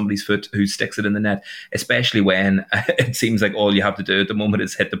it in somebody's foot who sticks it in the net, especially when it seems like all you have to do at the moment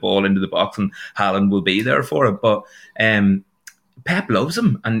is hit the ball into the box and Haaland will be there for it. But Pep loves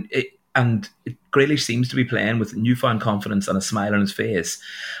him, and Grealish seems to be playing with newfound confidence and a smile on his face.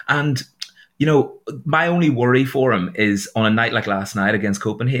 And my only worry for him is on a night like last night against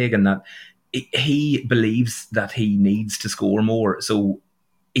Copenhagen that he believes that he needs to score more. So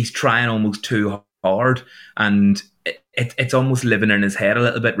he's trying almost too hard, and it's almost living in his head a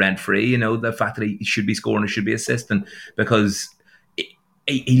little bit rent-free, the fact that he should be scoring or should be assisting, because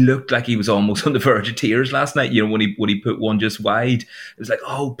he looked like he was almost on the verge of tears last night, when he put one just wide. It was like,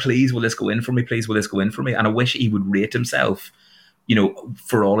 oh, please, will this go in for me? Please, will this go in for me? And I wish he would rate himself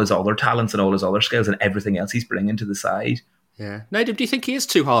for all his other talents and all his other skills and everything else he's bringing to the side. Yeah. Nadim, do you think he is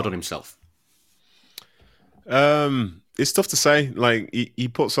too hard on himself? It's tough to say. Like, he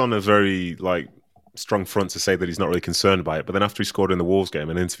puts on a very, strong front to say that he's not really concerned by it. But then after he scored in the Wolves game,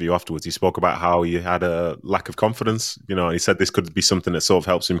 in an interview afterwards, he spoke about how he had a lack of confidence. He said this could be something that sort of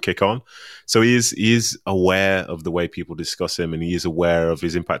helps him kick on. So he is aware of the way people discuss him, and he is aware of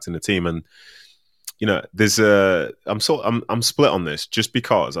his impact in the team. And I'm split on this, just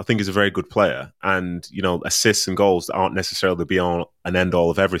because I think he's a very good player, and assists and goals aren't necessarily the be all and end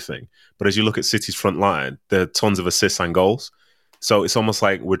all of everything. But as you look at City's front line, there are tons of assists and goals. So it's almost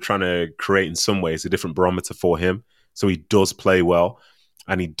like we're trying to create, in some ways, a different barometer for him. So he does play well,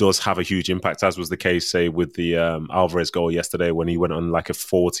 and he does have a huge impact, as was the case, say, with the Alvarez goal yesterday, when he went on like a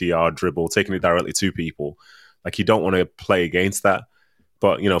 40-yard dribble, taking it directly to people. Like, you don't want to play against that.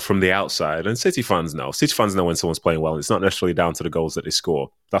 But, from the outside, and City fans know when someone's playing well. It's not necessarily down to the goals that they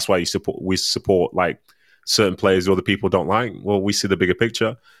score. That's why we support like certain players who other people don't like. Well, we see the bigger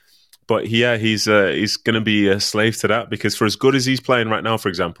picture. But yeah, he's going to be a slave to that, because for as good as he's playing right now, for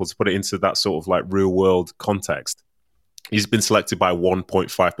example, to put it into that sort of like real world context, he's been selected by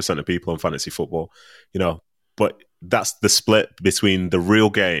 1.5% of people in fantasy football, but that's the split between the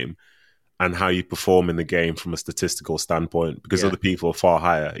real game and how you perform in the game from a statistical standpoint, because other people are far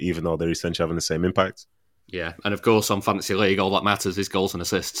higher, even though they're essentially having the same impact. Yeah, and of course, on Fantasy League, all that matters is goals and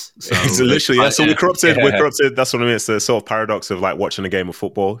assists. So it's literally, so we're corrupted. Yeah. We're corrupted. That's what I mean. It's the sort of paradox of like watching a game of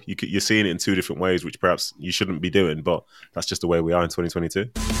football. You're seeing it in two different ways, which perhaps you shouldn't be doing, but that's just the way we are in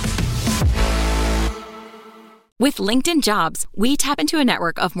 2022. With LinkedIn Jobs, we tap into a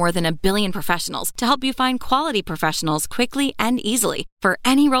network of more than 1 billion professionals to help you find quality professionals quickly and easily for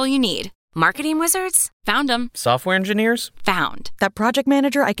any role you need. Marketing wizards? Found them. Software engineers? Found. That project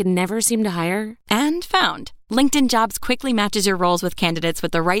manager I could never seem to hire? And found. LinkedIn Jobs quickly matches your roles with candidates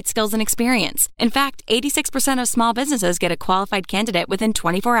with the right skills and experience. In fact, 86% of small businesses get a qualified candidate within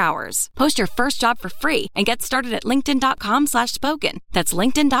 24 hours. Post your first job for free and get started at linkedin.com/spoken. That's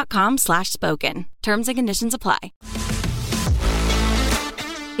linkedin.com/spoken. Terms and conditions apply.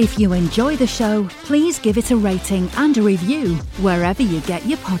 If you enjoy the show, please give it a rating and a review wherever you get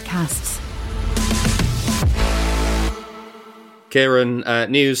your podcasts. Kieran,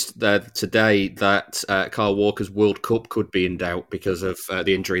 news today that Kyle Walker's World Cup could be in doubt because of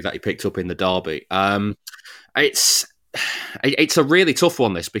the injury that he picked up in the derby. It's a really tough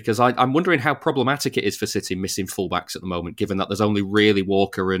one, this, because I'm wondering how problematic it is for City missing fullbacks at the moment, given that there's only really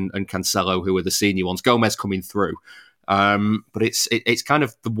Walker and Cancelo who are the senior ones. Gomez coming through. But it's kind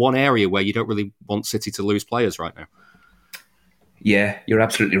of the one area where you don't really want City to lose players right now. Yeah, you're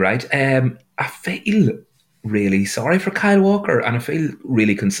absolutely right. I feel really sorry for Kyle Walker, and I feel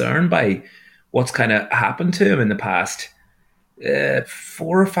really concerned by what's kind of happened to him in the past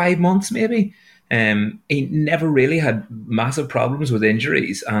 4 or 5 months, maybe. He never really had massive problems with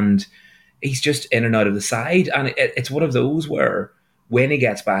injuries, and he's just in and out of the side. And it's one of those where when he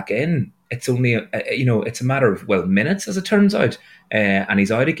gets back in, it's only it's a matter of minutes, as it turns out, and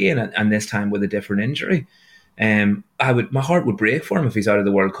he's out again, and this time with a different injury. My heart would break for him if he's out of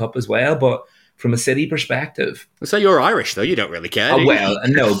the World Cup as well. But from a City perspective, so you're Irish though, you don't really care. Do you? Well,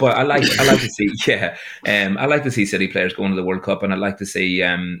 no, but I like to see, I like to see City players going to the World Cup, and I like to see,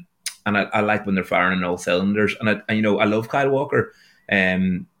 and I like when they're firing on all cylinders. And I love Kyle Walker.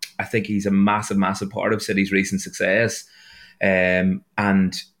 I think he's a massive, massive part of City's recent success,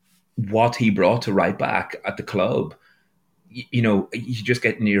 and what he brought to right back at the club. You just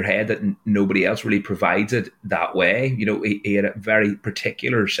get in your head that nobody else really provides it that way. He had a very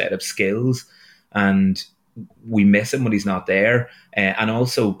particular set of skills, and we miss him when he's not there. And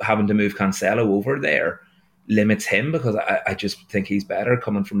also having to move Cancelo over there limits him, because I just think he's better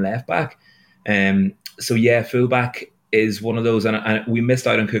coming from left back. Fullback is one of those, and we missed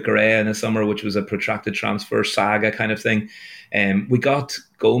out on Cucurella in the summer, which was a protracted transfer saga kind of thing. We got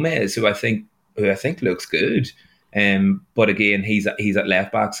Gomez, who I think looks good. But again, he's at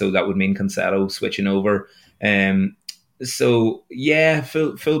left back, so that would mean Cancelo switching over.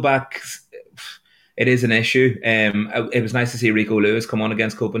 Fullback, it is an issue. It was nice to see Rico Lewis come on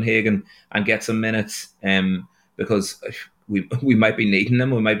against Copenhagen and get some minutes, because we might be needing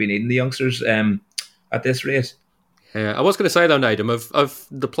them. We might be needing the youngsters at this rate. Yeah, I was going to say though, Nedum, of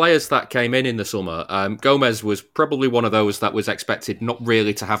the players that came in the summer, Gomez was probably one of those that was expected not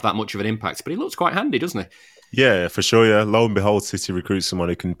really to have that much of an impact, but he looks quite handy, doesn't he? Yeah, for sure. Yeah, lo and behold, City recruits someone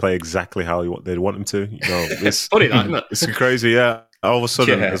who can play exactly how they'd want him to. It's funny, that, isn't it? It's crazy. Yeah, all of a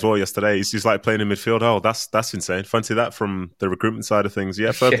sudden as well yesterday, he's like playing in midfield. Oh, that's insane. Fancy that from the recruitment side of things.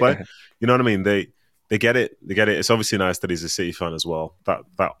 Yeah, fair play. You know what I mean? They get it. They get it. It's obviously nice that he's a City fan as well.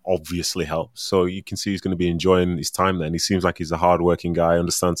 That obviously helps. So you can see he's going to be enjoying his time there. And he seems like he's a hardworking guy,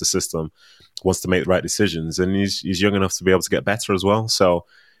 understands the system, wants to make the right decisions, and he's young enough to be able to get better as well. So,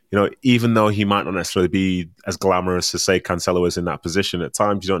 even though he might not necessarily be as glamorous as, say, Cancelo is in that position, at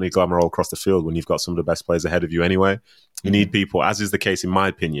times you don't need glamour all across the field when you've got some of the best players ahead of you anyway. You need people, as is the case in my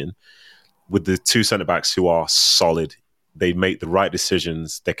opinion, with the two centre-backs who are solid. They make the right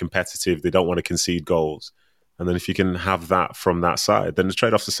decisions. They're competitive. They don't want to concede goals. And then if you can have that from that side, then the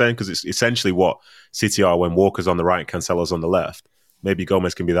trade-off's the same, because it's essentially what City are when Walker's on the right and Cancelo's on the left. Maybe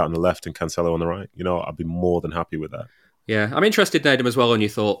Gomez can be that on the left and Cancelo on the right. I'd be more than happy with that. Yeah, I'm interested, Nedum, as well on your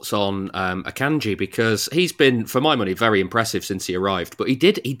thoughts on Akanji, because he's been, for my money, very impressive since he arrived. But he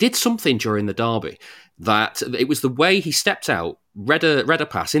did something during the derby that it was the way he stepped out, read a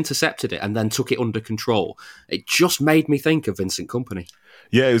pass, intercepted it, and then took it under control. It just made me think of Vincent Kompany.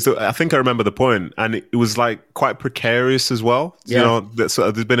 Yeah, I think I remember the point, and it was like quite precarious as well. Yeah.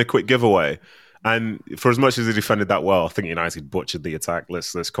 There's been a quick giveaway. And for as much as he defended that well, I think United butchered the attack.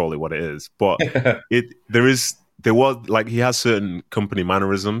 Let's call it what it is. But he has certain Kompany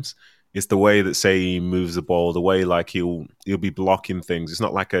mannerisms. It's the way that, say, he moves the ball, the way like he'll be blocking things. It's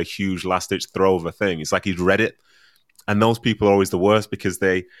not like a huge last-ditch throw of a thing. It's like he's read it. And those people are always the worst, because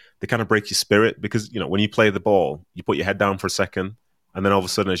they kind of break your spirit. Because, when you play the ball, you put your head down for a second, and then all of a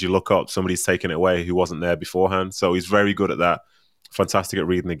sudden, as you look up, somebody's taking it away who wasn't there beforehand. So he's very good at that. Fantastic at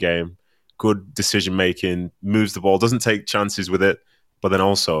reading the game. Good decision-making. Moves the ball. Doesn't take chances with it. But then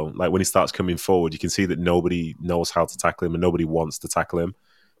also, like when he starts coming forward, you can see that nobody knows how to tackle him and nobody wants to tackle him.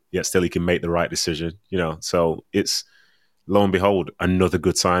 Yet still he can make the right decision, So it's, lo and behold, another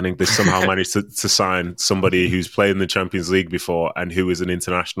good signing. They somehow managed to sign somebody who's played in the Champions League before and who is an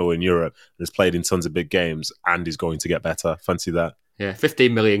international in Europe and has played in tons of big games and is going to get better. Fancy that. Yeah,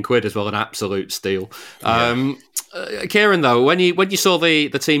 15 million quid as well, an absolute steal. Kieran, though, when you saw the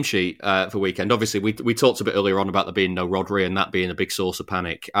team sheet for the weekend, obviously we talked a bit earlier on about there being no Rodri and that being a big source of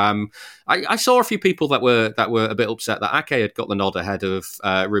panic. I saw a few people that were a bit upset that Ake had got the nod ahead of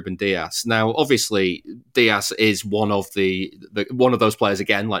Ruben Dias. Now, obviously, Dias is one of those players,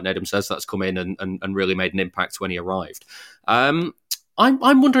 again, like Nedum says, that's come in and really made an impact when he arrived. I'm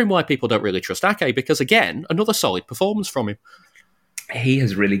wondering why people don't really trust Ake, because, again, another solid performance from him. He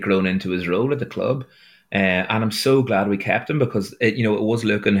has really grown into his role at the club. And I'm so glad we kept him, because it was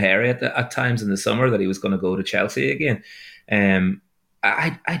looking hairy at times in the summer that he was going to go to Chelsea again.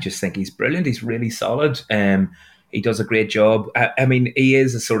 I just think he's brilliant. He's really solid. He does a great job. I mean, he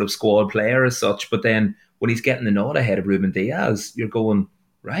is a sort of squad player as such, but then when he's getting the nod ahead of Ruben Dias, you're going,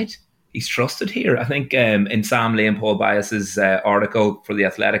 right, he's trusted here. I think in Sam Lee and Paul Bias's article for The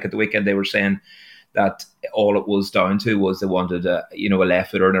Athletic at the weekend, they were saying that all it was down to was they wanted a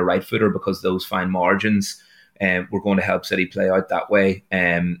left footer and a right footer, because those fine margins were going to help City play out that way,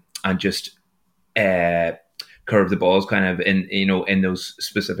 and just curve the balls kind of in those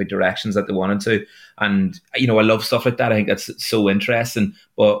specific directions that they wanted to. And, I love stuff like that. I think that's so interesting.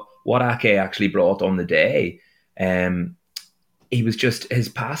 But what Ake actually brought on the day, he was his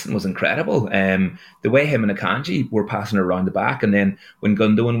passing was incredible. The way him and Akanji were passing around the back, and then when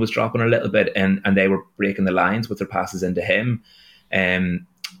Gundogan was dropping a little bit and they were breaking the lines with their passes into him. And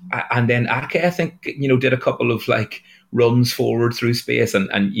then Ake, I think, did a couple of runs forward through space,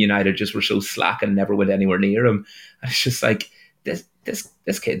 and United just were so slack and never went anywhere near him. And it's just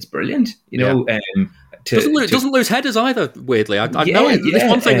this kid's brilliant, doesn't lose headers either. Weirdly, There's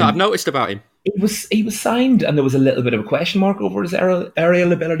one thing that I've noticed about him. He was signed, and there was a little bit of a question mark over his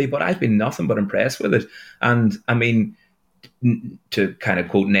aerial ability, but I've been nothing but impressed with it. And I mean, to kind of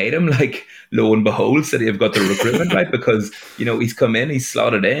quote Natum, lo and behold, City have got the recruitment right, because he's come in, he's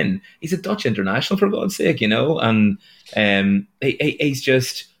slotted in. He's a Dutch international, for God's sake, and he's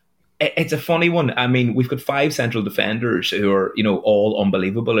just. It's a funny one. I mean, we've got 5 central defenders who are all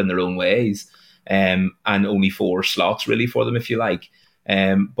unbelievable in their own ways, and only 4 slots really for them, if you like.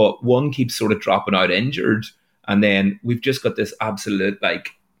 But one keeps sort of dropping out injured, and then we've just got this absolute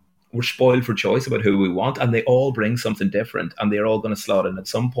we're spoiled for choice about who we want, and they all bring something different, and they're all going to slot in at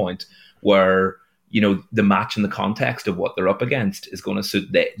some point where the match and the context of what they're up against is going to suit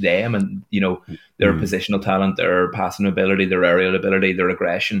them, and their positional talent, their passing ability, their aerial ability, their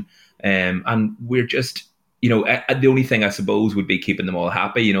aggression, and we're just the only thing I suppose would be keeping them all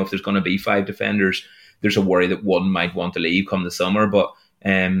happy. If there's going to be 5 defenders, there's a worry that one might want to leave come the summer, but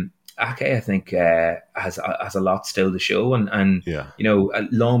Ake, I think, has a lot still to show, and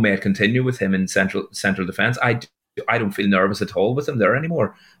long may it continue with him in central defence. I don't feel nervous at all with him there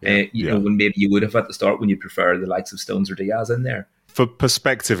anymore. When maybe you would have at the start, when you prefer the likes of Stones or Diaz in there. For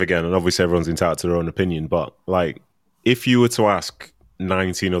perspective again, and obviously everyone's entitled to their own opinion, but if you were to ask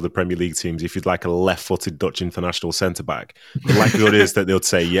 19 other Premier League teams if you'd like a left-footed Dutch international centre-back, the likelihood is that they'll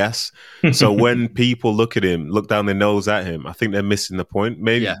say yes. So when people look down their nose at him, I think they're missing the point.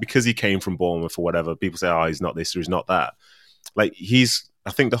 Maybe because he came from Bournemouth or whatever, people say, oh, he's not this or he's not that. I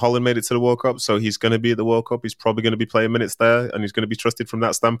think the Holland made it to the World Cup, so he's going to be at the World Cup. He's probably going to be playing minutes there, and he's going to be trusted from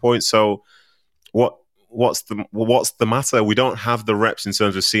that standpoint. So what's the matter? We don't have the reps in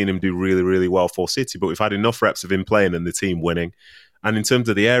terms of seeing him do really, really well for City, but we've had enough reps of him playing and the team winning. And in terms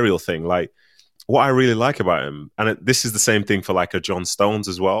of the aerial thing, what I really like about him, and this is the same thing for a John Stones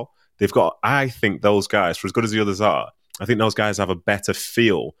as well. I think those guys, for as good as the others are, I think those guys have a better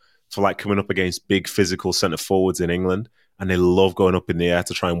feel for coming up against big physical centre forwards in England, and they love going up in the air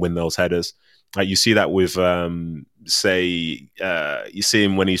to try and win those headers. You see that with, you see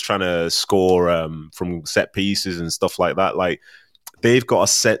him when he's trying to score from set pieces and stuff like that. They've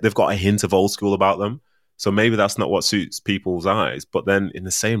got a hint of old school about them. So maybe that's not what suits people's eyes. But then in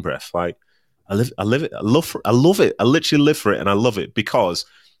the same breath, I love it. I literally live for it, and I love it because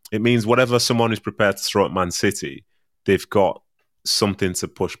it means whatever someone is prepared to throw at Man City, they've got something to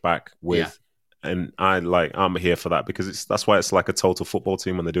push back with. Yeah. And I'm here for that because that's why it's like a total football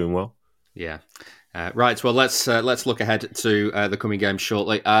team when they're doing well. Yeah. Right, well, let's look ahead to the coming games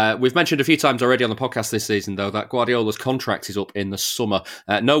shortly. We've mentioned a few times already on the podcast this season, though, that Guardiola's contract is up in the summer.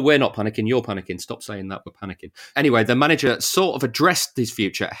 No, we're not panicking. You're panicking. Stop saying that. We're panicking. Anyway, the manager sort of addressed his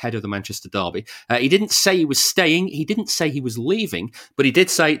future ahead of the Manchester derby. He didn't say he was staying. He didn't say he was leaving, but he did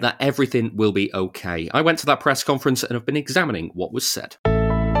say that everything will be okay. I went to that press conference and have been examining what was said.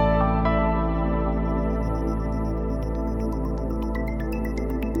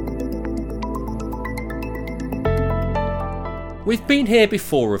 We've been here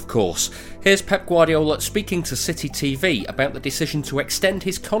before, of course. Here's Pep Guardiola speaking to City TV about the decision to extend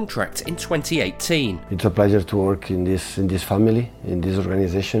his contract in 2018. It's a pleasure to work in this family, in this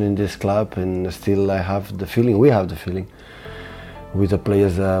organization, in this club, and still we have the feeling with the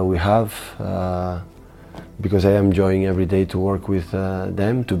players we have, because I am enjoying every day to work with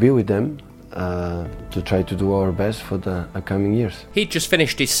them, to be with them. To try to do our best for the upcoming years. He'd just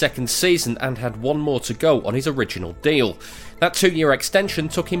finished his second season and had one more to go on his original deal. That 2-year extension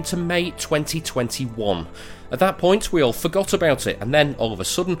took him to May 2021. At that point, we all forgot about it, and then, all of a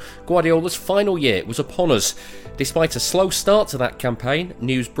sudden, Guardiola's final year was upon us. Despite a slow start to that campaign,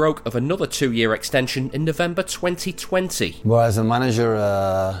 news broke of another 2-year extension in November 2020. Well, as a manager,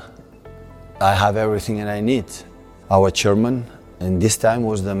 I have everything that I need. Our chairman, and this time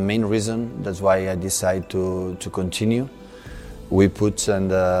was the main reason. That's why I decided to continue. We put on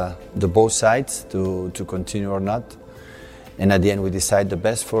the both sides to continue or not. And at the end we decide the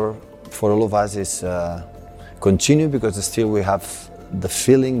best for all of us is continue, because still we have the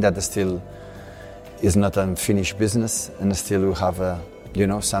feeling that still is not unfinished business, and still we have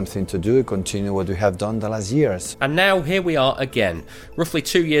something to do, continue what we have done the last years. And now here we are again. Roughly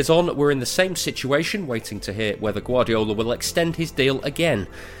 2 years on, we're in the same situation, waiting to hear whether Guardiola will extend his deal again.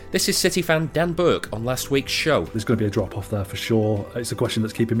 This is City fan Dan Burke on last week's show. There's going to be a drop-off there for sure. It's a question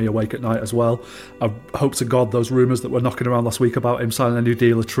that's keeping me awake at night as well. I hope to God those rumours that were knocking around last week about him signing a new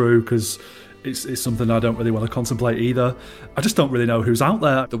deal are true, because it's something I don't really want to contemplate either. I just don't really know who's out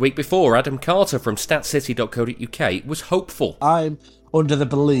there. The week before, Adam Carter from statscity.co.uk was hopeful. I'm under the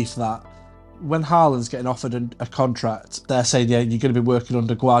belief that when Haaland's getting offered a contract, they're saying, yeah, you're going to be working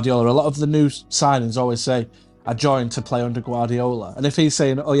under Guardiola. A lot of the new signings always say, I joined to play under Guardiola. And if he's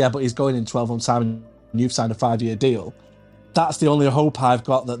saying, oh yeah, but he's going in 12 months' time and you've signed a 5-year deal, that's the only hope I've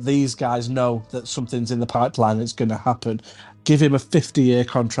got, that these guys know that something's in the pipeline and it's going to happen. Give him a 50-year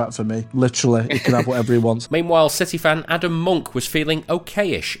contract for me. Literally, he can have whatever he wants. Meanwhile, City fan Adam Monk was feeling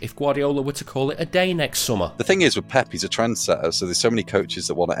okay-ish if Guardiola were to call it a day next summer. The thing is with Pep, he's a trendsetter, so there's so many coaches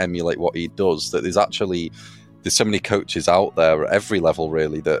that want to emulate what he does that there's so many coaches out there at every level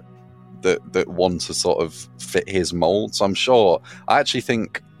really that want to sort of fit his mould. So I'm sure, I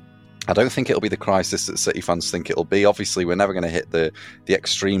don't think it'll be the crisis that City fans think it'll be. Obviously, we're never going to hit the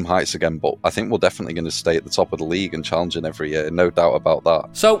extreme heights again, but I think we're definitely going to stay at the top of the league and challenging every year, no doubt about that.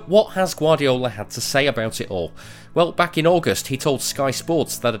 So, what has Guardiola had to say about it all? Well, back in August, he told Sky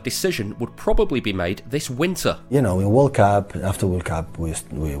Sports that a decision would probably be made this winter. In World Cup, after World Cup, we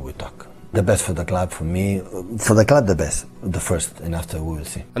talk. The best for the club, for me. For the club, the best. The first, and after we will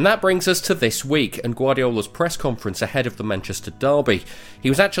see. And that brings us to this week and Guardiola's press conference ahead of the Manchester derby. He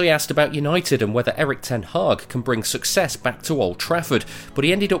was actually asked about United and whether Erik ten Hag can bring success back to Old Trafford, but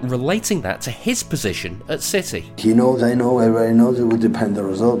he ended up relating that to his position at City. He knows, I know, everybody knows it will depend on the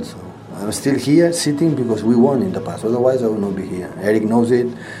results. So I'm still here sitting because we won in the past. Otherwise, I would not be here. Erik knows it,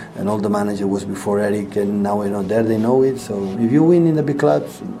 and all the manager was before Erik, and now we're not there, they know it. So if you win in the big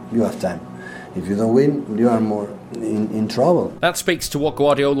clubs, you have time. If you don't win, you are more in trouble. That speaks to what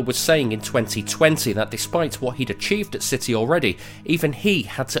Guardiola was saying in 2020, that despite what he'd achieved at City already, even he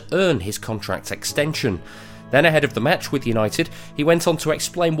had to earn his contract extension. Then ahead of the match with United, he went on to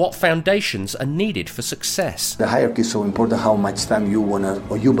explain what foundations are needed for success. The hierarchy is so important, how much time you want to,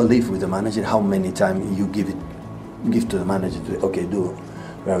 or you believe with the manager, how many time you give to the manager to, okay, do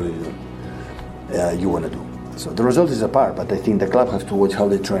whatever you want to do. So the result is a part, but I think the club has to watch how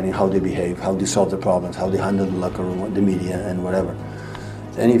they train, how they behave, how they solve the problems, how they handle the locker room, the media, and whatever.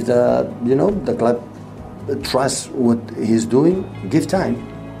 And if the club trusts what he's doing, give time.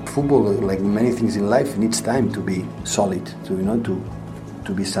 Football, like many things in life, needs time to be solid,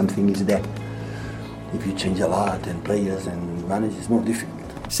 to be something is there. If you change a lot and players and manage, it's more difficult.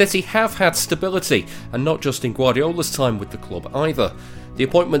 City have had stability, and not just in Guardiola's time with the club either. The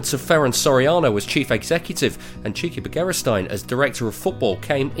appointments of Ferran Soriano as chief executive and Txiki Begiristain as director of football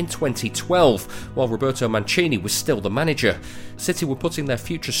came in 2012, while Roberto Mancini was still the manager. City were putting their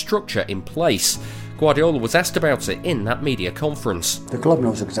future structure in place. Guardiola was asked about it in that media conference. The club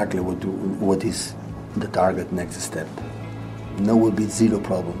knows exactly what is the target next step. No will be zero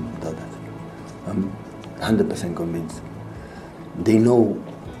problem about that. I'm 100% convinced. They know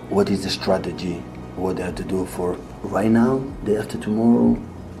what is the strategy, what they have to do for right now, day after tomorrow,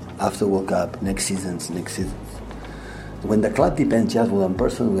 after World Cup, next seasons. When the club depends just on one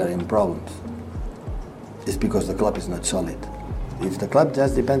person, we are in problems. It's because the club is not solid. If the club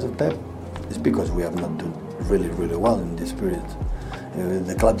just depends on Pep, it's because we have not done really, really well in this period.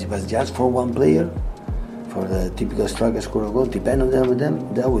 The club depends just for one player, for the typical striker score a goal, depend on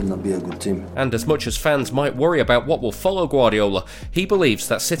them, that will not be a good team. And as much as fans might worry about what will follow Guardiola, he believes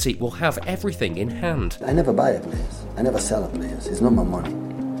that City will have everything in hand. I never buy a players. I never sell a players. It's not my money.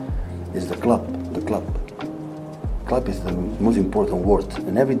 It's the club. The club. Club is the most important word.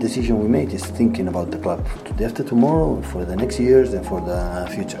 And every decision we make is thinking about the club. For the after tomorrow, for the next years, and for the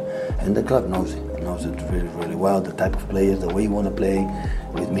future. And the club knows it. Knows it really, really well. The type of players, the way you want to play,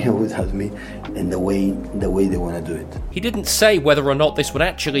 with me or without me, and the way they want to do it. He didn't say whether or not this would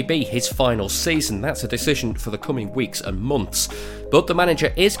actually be his final season. That's a decision for the coming weeks and months. But the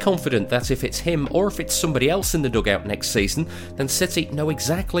manager is confident that if it's him or if it's somebody else in the dugout next season, then City know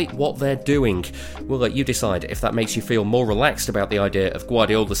exactly what they're doing. We'll let you decide if that makes you feel more relaxed about the idea of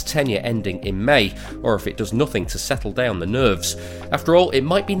Guardiola's tenure ending in May, or if it does nothing to settle down the nerves. After all, it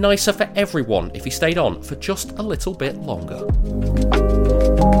might be nicer for everyone if he stayed on for just a little bit longer.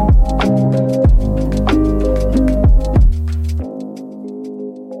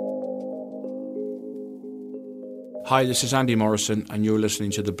 Hi, this is Andy Morrison, and you're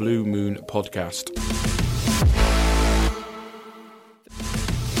listening to the Blue Moon Podcast.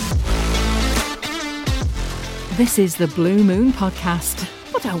 This is the Blue Moon Podcast.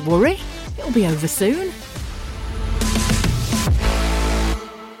 But don't worry, it'll be over soon.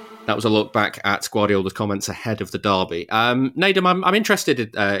 That was a look back at Guardiola's comments ahead of the derby. Nedum, I'm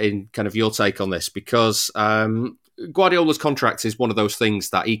interested in kind of your take on this, because Guardiola's contract is one of those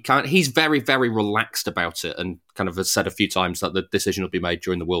things that he's very, very relaxed about it, and kind of has said a few times that the decision will be made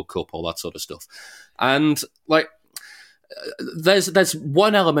during the World Cup, all that sort of stuff. And like, there's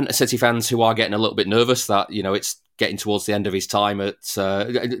one element of City fans who are getting a little bit nervous that, you know, it's getting towards the end of his time at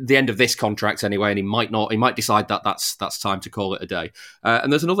the end of this contract anyway, and he might decide that that's time to call it a day. And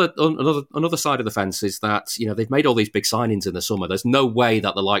there's another side of the fence is that, you know, they've made all these big signings in the summer. There's no way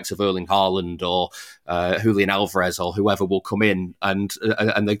that the likes of Erling Haaland or Julian Alvarez or whoever will come in, and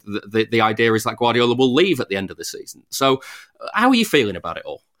the idea is that Guardiola will leave at the end of the season. So how are you feeling about it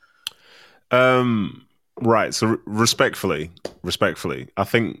all? Right. So respectfully, I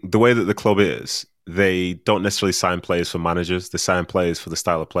think the way that the club is, they don't necessarily sign players for managers. They sign players for the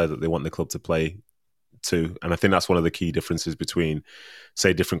style of play that they want the club to play to. And I think that's one of the key differences between,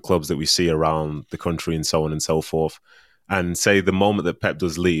 say, different clubs that we see around the country and so on and so forth. And say the moment that Pep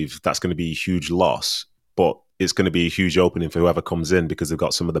does leave, that's going to be a huge loss, but it's going to be a huge opening for whoever comes in, because they've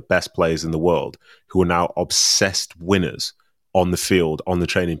got some of the best players in the world who are now obsessed winners on the field, on the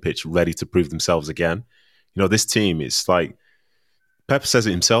training pitch, ready to prove themselves again. You know, this team is like, Pep says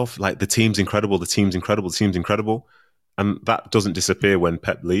it himself, like, the team's incredible, the team's incredible, the team's incredible. And that doesn't disappear when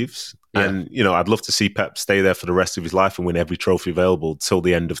Pep leaves. Yeah. And, you know, I'd love to see Pep stay there for the rest of his life and win every trophy available till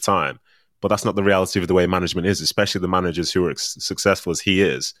the end of time. But that's not the reality of the way management is, especially the managers who are successful as he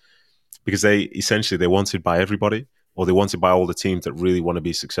is, because they're wanted by everybody, or they're wanted by all the teams that really want to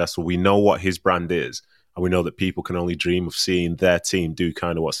be successful. We know what his brand is, and we know that people can only dream of seeing their team do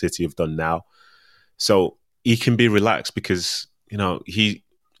kind of what City have done now. So he can be relaxed because, you know, he's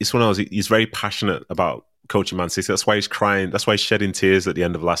very passionate about coaching Man City. That's why he's crying. That's why he's shedding tears at the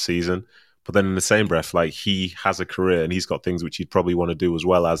end of last season. But then in the same breath, like, he has a career and he's got things which he'd probably want to do as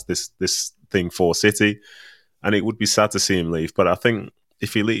well as this thing for City. And it would be sad to see him leave. But I think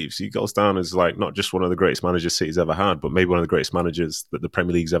if he leaves, he goes down as, like, not just one of the greatest managers City's ever had, but maybe one of the greatest managers that the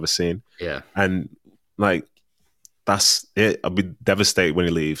Premier League's ever seen. Yeah. And, like, that's it. I'll be devastated when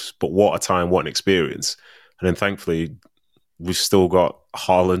he leaves. But what a time, what an experience. And then thankfully, we've still got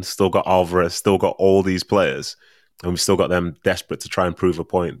Haaland, still got Alvarez, still got all these players. And we've still got them desperate to try and prove a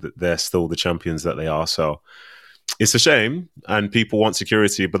point that they're still the champions that they are. So it's a shame. And people want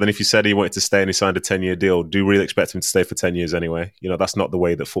security. But then if you said he wanted to stay and he signed a 10-year deal, do you really expect him to stay for 10 years anyway? You know, that's not the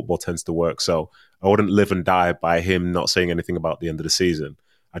way that football tends to work. So I wouldn't live and die by him not saying anything about the end of the season.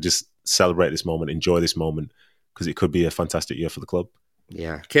 I just celebrate this moment, enjoy this moment, because it could be a fantastic year for the club.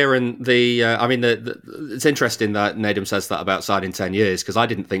 Yeah, Kieran, it's interesting that Nedum says that about signing 10 years, because I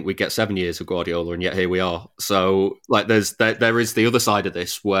didn't think we'd get 7 years of Guardiola, and yet here we are. So, like, there is the other side of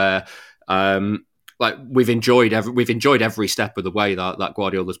this where, like, we've enjoyed every step of the way that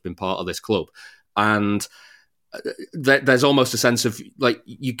Guardiola's been part of this club, and there's almost a sense of, like,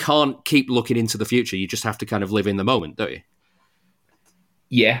 you can't keep looking into the future. You just have to kind of live in the moment, don't you?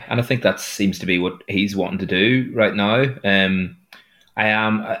 Yeah, and I think that seems to be what he's wanting to do right now. I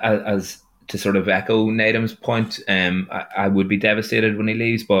am, as to sort of echo Nedum's point, I would be devastated when he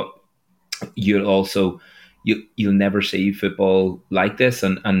leaves, but you'll never see football like this,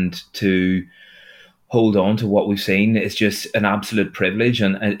 and to hold on to what we've seen is just an absolute privilege,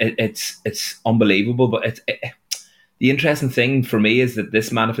 and it's unbelievable. But the interesting thing for me is that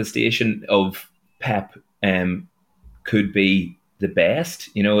this manifestation of Pep could be the best,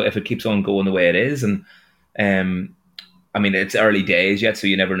 you know, if it keeps on going the way it is. And I mean, it's early days yet, so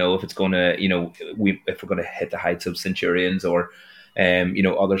you never know if it's going to, you know, if we're going to hit the heights of Centurions or, you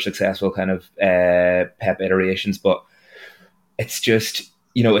know, other successful kind of Pep iterations. But it's just,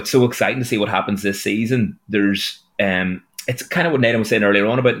 you know, it's so exciting to see what happens this season. There's, it's kind of what Nedum was saying earlier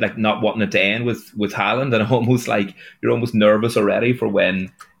on about, like, not wanting it to end with Haaland, and almost like you're almost nervous already for when,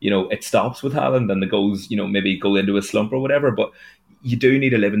 you know, it stops with Haaland and the goals, you know, maybe go into a slump or whatever. But you do need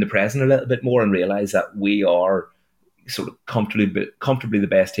to live in the present a little bit more and realise that we are sort of comfortably the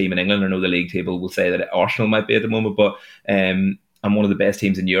best team in England. I know the league table will say that Arsenal might be at the moment, but I'm one of the best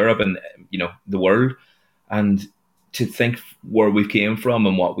teams in Europe and, you know, the world. And to think where we came from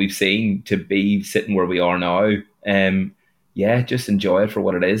and what we've seen to be sitting where we are now, yeah, just enjoy it for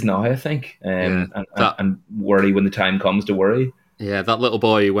what it is now, I think, and worry when the time comes to worry. Yeah, that little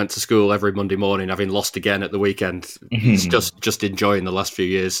boy who went to school every Monday morning, having lost again at the weekend, he's just enjoying the last few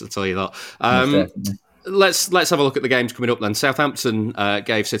years, I'll tell you that. Let's have a look at the games coming up then. Southampton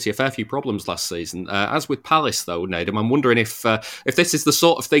gave City a fair few problems last season. As with Palace, though, Nedum, I'm wondering if this is the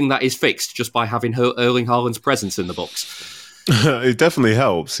sort of thing that is fixed just by having Erling Haaland's presence in the box. It definitely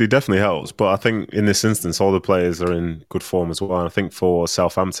helps. But I think in this instance, all the players are in good form as well. And I think for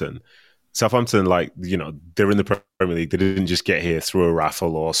Southampton, like, you know, they're in the Premier League. They didn't just get here through a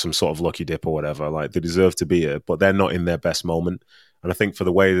raffle or some sort of lucky dip or whatever. Like, they deserve to be here, but they're not in their best moment. And I think for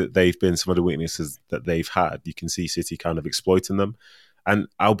the way that they've been, some of the weaknesses that they've had, you can see City kind of exploiting them. And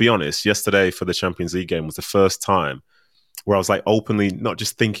I'll be honest, yesterday for the Champions League game was the first time where I was like openly, not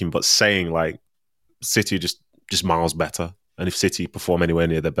just thinking, but saying like City just miles better. And if City perform anywhere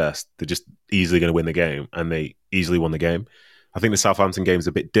near their best, they're just easily going to win the game. And they easily won the game. I think the Southampton game is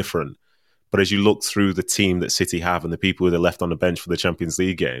a bit different. But as you look through the team that City have and the people who they left on the bench for the Champions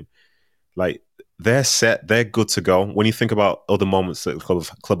League game, like, they're set, they're good to go. When you think about other moments that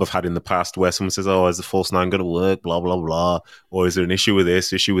the club have had in the past where someone says, oh, is the false nine going to work, blah, blah, blah, or is there an issue with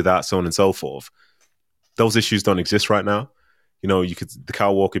this, issue with that, so on and so forth. Those issues don't exist right now. You know, the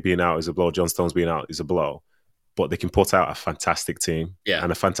Kyle Walker being out is a blow, John Stones being out is a blow, but they can put out a fantastic team,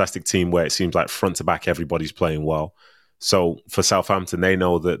 and a fantastic team where it seems like front to back everybody's playing well. So for Southampton, they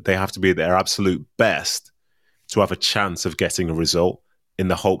know that they have to be at their absolute best to have a chance of getting a result, in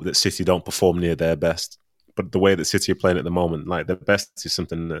the hope that City don't perform near their best. But the way that City are playing at the moment, like, their best is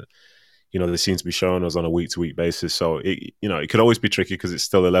something that, you know, they seem to be showing us on a week-to-week basis. So, it could always be tricky because it's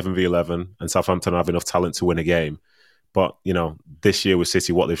still 11v11 and Southampton have enough talent to win a game. But, you know, this year with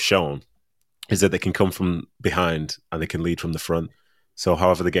City, what they've shown is that they can come from behind and they can lead from the front. So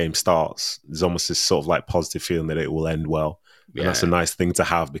however the game starts, there's almost this sort of like positive feeling that it will end well. And that's a nice thing to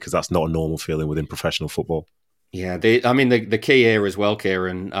have because that's not a normal feeling within professional football. Yeah, the key here as well,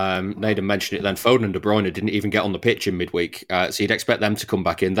 Kieran, Nathan mentioned it then, Foden and De Bruyne didn't even get on the pitch in midweek, so you'd expect them to come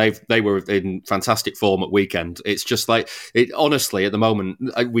back in. They were in fantastic form at weekend. It's just like, honestly, at the moment,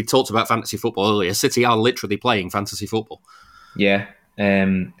 we talked about fantasy football earlier, City are literally playing fantasy football. Yeah,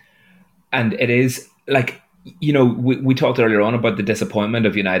 and it is, like, you know, we talked earlier on about the disappointment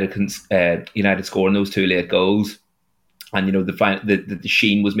of United scoring those two late goals. And, you know, the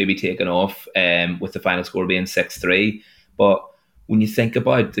sheen was maybe taken off with the final score being 6-3. But when you think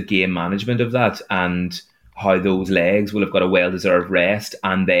about the game management of that and how those legs will have got a well-deserved rest,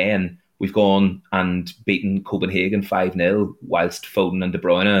 and then we've gone and beaten Copenhagen 5-0 whilst Foden and De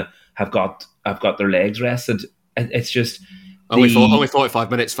Bruyne have got their legs rested. It's just... Only 45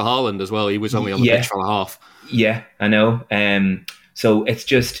 minutes for Haaland as well. He was only on the pitch for a half. Yeah, I know. So it's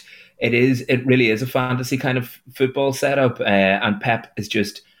just... It really is a fantasy kind of football setup, and Pep is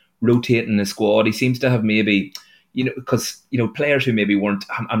just rotating the squad. He seems to have maybe, you know, because, you know, players who maybe weren't,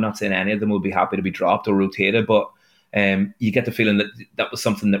 I'm not saying any of them will be happy to be dropped or rotated, but you get the feeling that was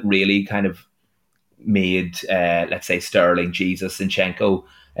something that really kind of made, let's say, Sterling, Jesus, Zinchenko,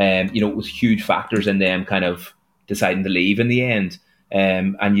 you know, it was huge factors in them kind of deciding to leave in the end.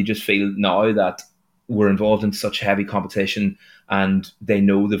 And you just feel now that we're involved in such heavy competition and they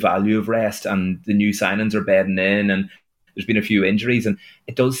know the value of rest, and the new signings are bedding in, and there's been a few injuries, and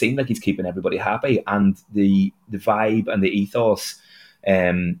it does seem like he's keeping everybody happy. And the vibe and the ethos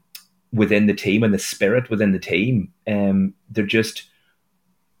within the team and the spirit within the team, they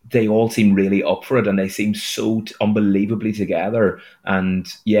all seem really up for it, and they seem so unbelievably together. And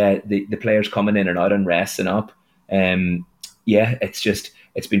yeah, the players coming in and out and resting up.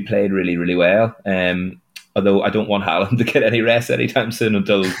 It's been played really, really well. Although I don't want Haaland to get any rest anytime soon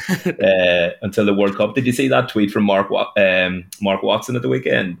until the World Cup. Did you see that tweet from Mark Watson at the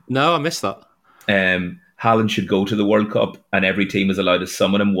weekend? No, I missed that. Haaland should go to the World Cup, and every team is allowed to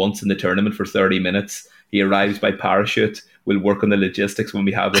summon him once in the tournament for 30 minutes. He arrives by parachute. We'll work on the logistics when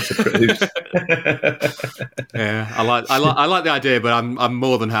we have this approved. Yeah, I like the idea, but I'm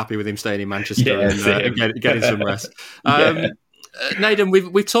more than happy with him staying in Manchester and getting some rest. Nathan,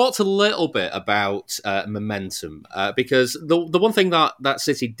 we've talked a little bit about momentum because the one thing that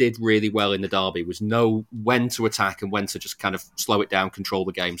City did really well in the derby was know when to attack and when to just kind of slow it down, control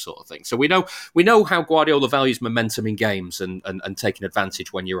the game, sort of thing. So we know how Guardiola values momentum in games and taking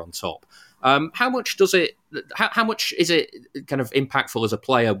advantage when you're on top. How much is it kind of impactful as a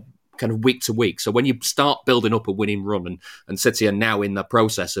player, kind of week to week? So when you start building up a winning run, and City are now in the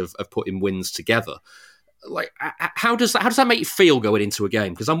process of putting wins together, like, how does that make you feel going into a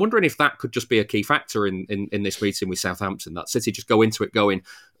game? Because I'm wondering if that could just be a key factor in this meeting with Southampton, that City just go into it going,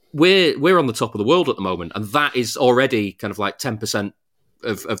 we're on the top of the world at the moment, and that is already kind of like 10%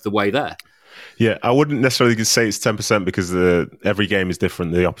 of the way there. Yeah, I wouldn't necessarily say it's 10% because every game is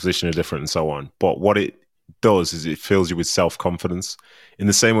different, the opposition are different and so on. But what it does is it fills you with self-confidence. In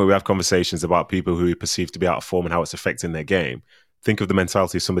the same way we have conversations about people who we perceive to be out of form and how it's affecting their game. Think of the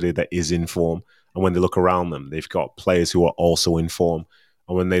mentality of somebody that is in form, and when they look around them, they've got players who are also in form.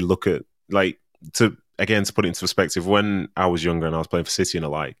 And when they look at, like, to put it into perspective, when I was younger and I was playing for City and the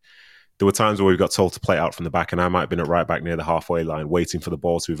like, there were times where we got told to play out from the back, and I might have been at right back near the halfway line waiting for the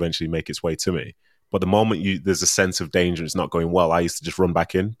ball to eventually make its way to me. But the moment there's a sense of danger, it's not going well, I used to just run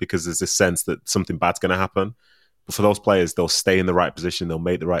back in because there's this sense that something bad's going to happen. But for those players, they'll stay in the right position, they'll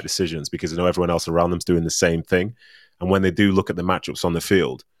make the right decisions because they know everyone else around them's doing the same thing. And when they do look at the matchups on the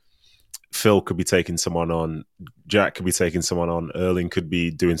field, Phil could be taking someone on, Jack could be taking someone on, Erling could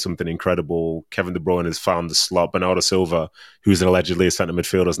be doing something incredible, Kevin De Bruyne has found the slot, Bernardo Silva, who's allegedly a centre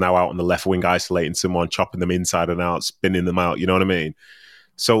midfielder, is now out on the left wing isolating someone, chopping them inside and out, spinning them out, you know what I mean?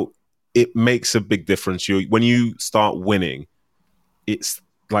 So it makes a big difference. When you start winning, it's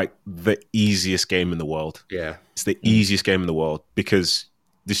like the easiest game in the world. Yeah. It's the easiest game in the world because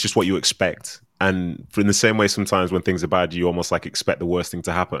it's just what you expect. And in the same way, sometimes when things are bad, you almost like expect the worst thing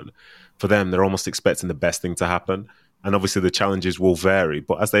to happen. For them, they're almost expecting the best thing to happen. And obviously the challenges will vary.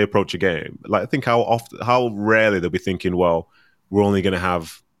 But as they approach a game, like I think how rarely they'll be thinking, well, we're only going to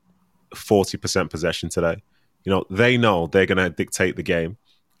have 40% possession today. You know, they know they're going to dictate the game.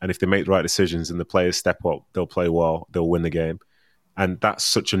 And if they make the right decisions and the players step up, they'll play well, they'll win the game. And that's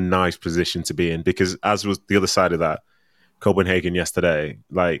such a nice position to be in because as was the other side of that, Copenhagen yesterday,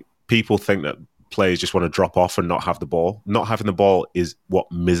 like people think that players just want to drop off and not have the ball. Not having the ball is what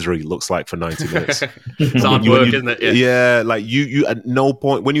misery looks like for 90 minutes. It's hard work, isn't it? Yeah, like you at no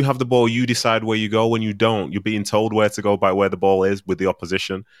point, when you have the ball, you decide where you go. When you don't, you're being told where to go by where the ball is with the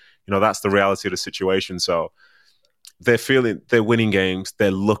opposition. You know, that's the reality of the situation. So they're winning games, they're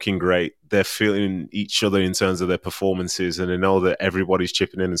looking great, they're feeling each other in terms of their performances, and they know that everybody's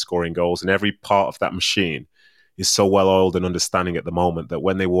chipping in and scoring goals, and every part of that machine is so well-oiled and understanding at the moment that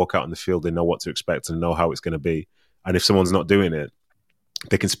when they walk out on the field, they know what to expect and know how it's going to be. And if someone's not doing it,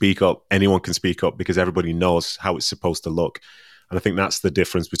 they can speak up. Anyone can speak up because everybody knows how it's supposed to look. And I think that's the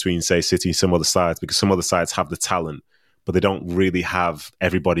difference between, say, City and some other sides, because some other sides have the talent, but they don't really have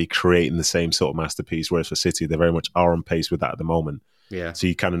everybody creating the same sort of masterpiece, whereas for City, they very much are on pace with that at the moment. Yeah. So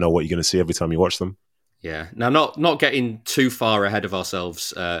you kind of know what you're going to see every time you watch them. Yeah. Now, not getting too far ahead of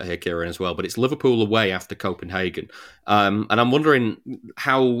ourselves here, Kieran, as well, but it's Liverpool away after Copenhagen. And I'm wondering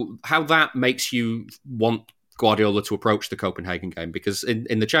how that makes you want Guardiola to approach the Copenhagen game, because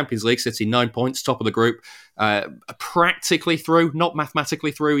in the Champions League, City 9 points, top of the group, practically through, not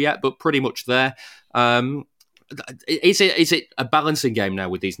mathematically through yet, but pretty much there. Is it a balancing game now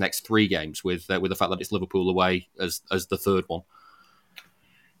with these next three games, with the fact that it's Liverpool away as the third one?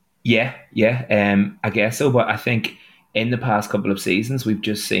 Yeah, I guess so. But I think in the past couple of seasons, we've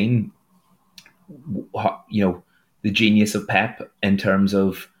just seen, the genius of Pep in terms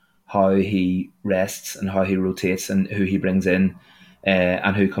of how he rests and how he rotates and who he brings in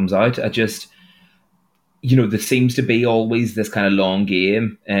and who comes out. I just, there seems to be always this kind of long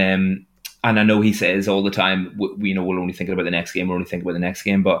game. And I know he says all the time, we're only thinking about the next game,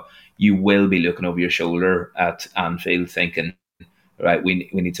 but you will be looking over your shoulder at Anfield thinking, right, we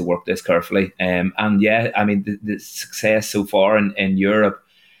need to work this carefully. And yeah, I mean, the success so far in Europe,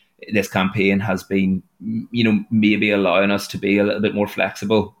 this campaign has been, maybe allowing us to be a little bit more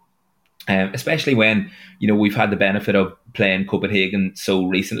flexible, especially when, we've had the benefit of playing Copenhagen so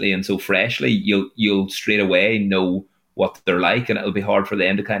recently and so freshly. You'll straight away know what they're like, and it'll be hard for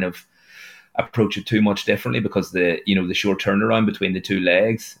them to kind of approach it too much differently because the short turnaround between the two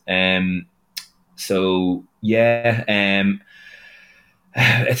legs.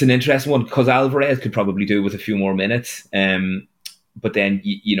 It's an interesting one because Alvarez could probably do with a few more minutes, but then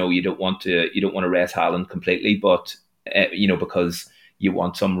you don't want to rest Haaland completely, but because you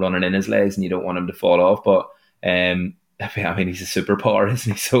want some running in his legs and you don't want him to fall off. But I mean, he's a superpower,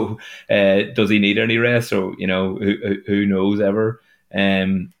 isn't he? So does he need any rest? Or who knows ever?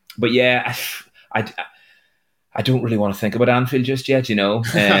 But yeah, I don't really want to think about Anfield just yet,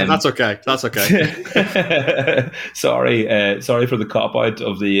 That's okay. Sorry for the cop out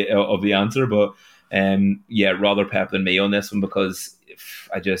of the answer, but rather Pep than me on this one, because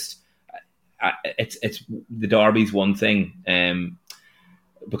it's the derby's one thing,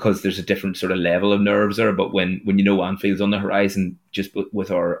 because there's a different sort of level of nerves there. But when Anfield's on the horizon, just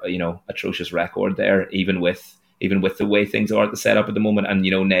with our atrocious record there, even with the way things are at the setup at the moment, and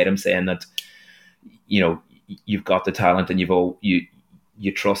Nedum saying that you've got the talent and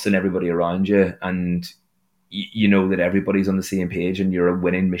you trust in everybody around you, and you know that everybody's on the same page and you're a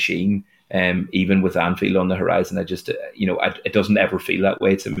winning machine. Even with Anfield on the horizon, it doesn't ever feel that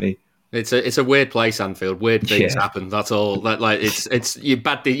way to me. It's a weird place, Anfield. Weird things happen. That's all. You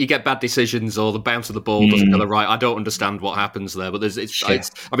get bad decisions, or the bounce of the ball doesn't go the right. I don't understand what happens there, but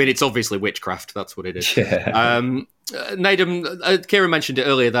it's obviously witchcraft. That's what it is. Nedum, Kieran mentioned it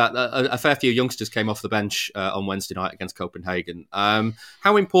earlier that a fair few youngsters came off the bench on Wednesday night against Copenhagen.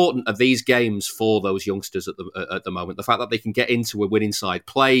 How important are these games for those youngsters at the moment? The fact that they can get into a winning side,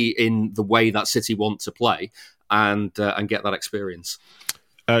 play in the way that City want to play, and get that experience.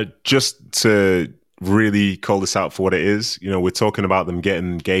 Just to really call this out for what it is, we're talking about them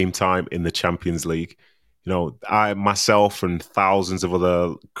getting game time in the Champions League. I myself and thousands of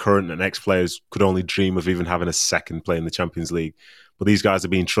other current and ex-players could only dream of even having a second play in the Champions League. But these guys are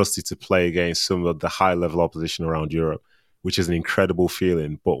being trusted to play against some of the high-level opposition around Europe, which is an incredible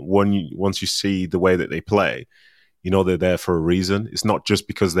feeling. But once you see the way that they play, they're there for a reason. It's not just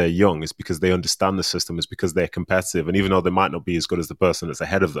because they're young. It's because they understand the system. It's because they're competitive. And even though they might not be as good as the person that's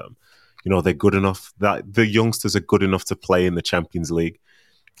ahead of them, they're good enough. That the youngsters are good enough to play in the Champions League.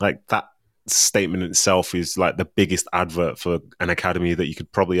 Like, that statement in itself is like the biggest advert for an academy that you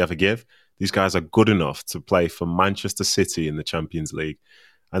could probably ever give. These guys are good enough to play for Manchester City in the Champions League.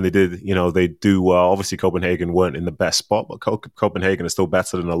 And they do well. Obviously, Copenhagen weren't in the best spot, but Copenhagen is still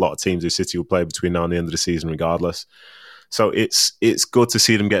better than a lot of teams who City will play between now and the end of the season regardless. So it's good to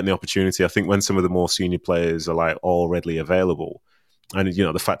see them getting the opportunity. I think when some of the more senior players are like all readily available, and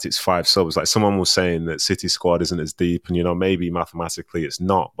the fact it's 5 subs, like someone was saying that City's squad isn't as deep, and maybe mathematically it's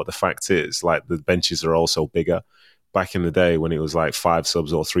not, but the fact is, like, the benches are also bigger. Back in the day when it was like 5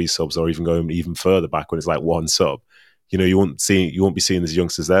 subs or 3 subs, or even going even further back when it's like 1 sub, you won't be seeing these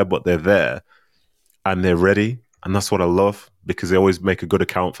youngsters there, but they're there and they're ready, and that's what I love, because they always make a good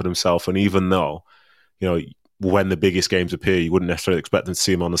account for themselves. And even though, when the biggest games appear, you wouldn't necessarily expect them to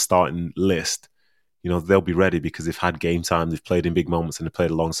see them on the starting list. They'll be ready because they've had game time, they've played in big moments, and they've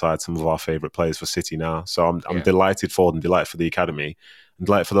played alongside some of our favourite players for City now. So I'm delighted for them, delighted for the academy, and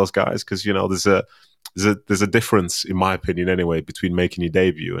delighted for those guys, because there's a difference, in my opinion anyway, between making your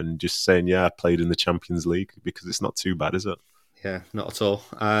debut and just saying, I played in the Champions League, because it's not too bad, is it? Yeah, not at all.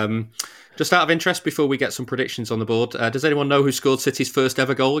 Just out of interest, before we get some predictions on the board, does anyone know who scored City's first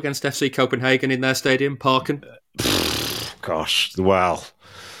ever goal against FC Copenhagen in their stadium, Parken? Gosh, well,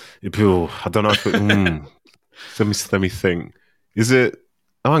 I don't know if let me think. Is it?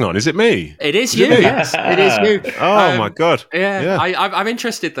 Oh, hang on, is it me? It is you. Yes, it is you. Oh my God! Yeah. I'm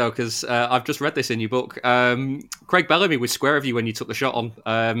interested though, because I've just read this in your book. Craig Bellamy was square of you when you took the shot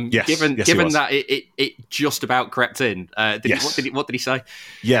on. Yes, given that it just about crept in. What did he say?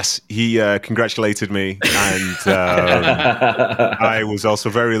 Yes, he congratulated me, and I was also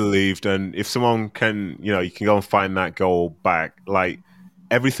very relieved. And if someone can, you can go and find that goal back. Like,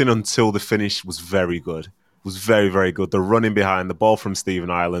 everything until the finish was very good. Was very, very good. The running behind, the ball from Stephen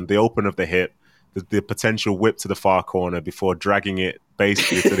Ireland, the open of the hip, the potential whip to the far corner before dragging it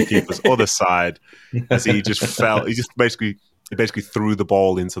basically to the keeper's other side as he just fell. He basically threw the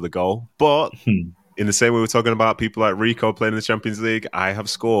ball into the goal. But in the same way we're talking about people like Rico playing in the Champions League, I have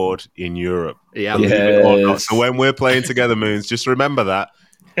scored in Europe. Yeah. So when we're playing together, Moons, just remember that.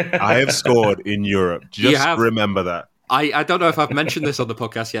 I have scored in Europe. Just remember that. I don't know if I've mentioned this on the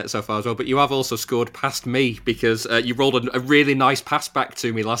podcast yet so far as well, but you have also scored past me, because you rolled a really nice pass back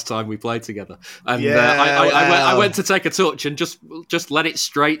to me last time we played together. And I went to take a touch and just let it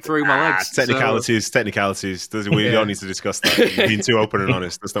straight through my legs. Technicalities. We don't need to discuss that. You're being too open and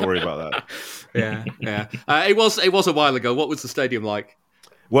honest. Let's not worry about that. Yeah. It was a while ago. What was the stadium like?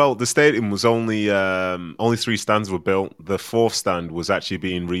 Well, the stadium was only 3 stands were built. The 4th stand was actually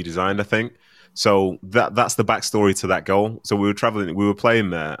being redesigned, I think. So that's the backstory to that goal. So we were playing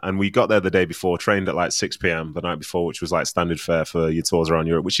there, and we got there the day before, trained at like 6 p.m. the night before, which was like standard fare for your tours around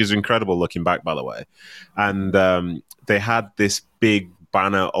Europe, which is incredible looking back, by the way. And they had this big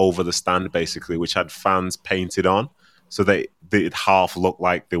banner over the stand, basically, which had fans painted on. So they half looked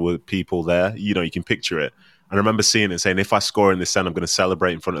like there were people there. You can picture it. And I remember seeing it and saying, if I score in this stand, I'm going to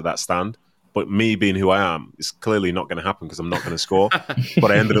celebrate in front of that stand. But me being who I am, it's clearly not going to happen because I'm not going to score.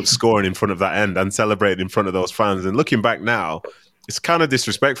 But I ended up scoring in front of that end and celebrating in front of those fans. And looking back now, it's kind of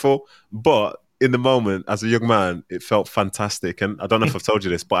disrespectful. But in the moment, as a young man, it felt fantastic. And I don't know if I've told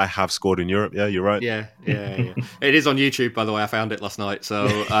you this, but I have scored in Europe. Yeah, you're right. Yeah. It is on YouTube, by the way. I found it last night. So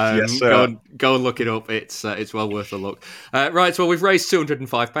yes, go and look it up. It's well worth a look. Right, well, we've raised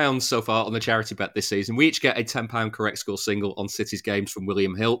 £205 so far on the charity bet this season. We each get a £10 correct score single on City's games from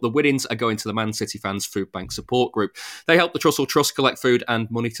William Hill. The winnings are going to the Man City Fans Food Bank Support Group. They help the Trussell Trust collect food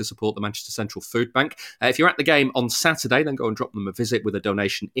and money to support the Manchester Central Food Bank. If you're at the game on Saturday, then go and drop them a visit with a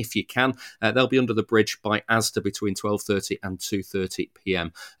donation if you can. They'll be under the bridge by Asda between 12:30 and 2:30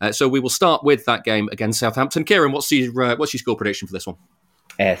 p.m. So we will start with that game against Southampton. Kieran, what's your score prediction for this one?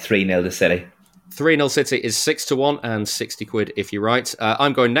 3-0 to City. 3-0 City is 6-1 and 60 quid if you're right.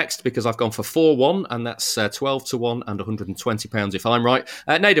 I'm going next because I've gone for 4-1, and that's 12-1 and £120 if I'm right.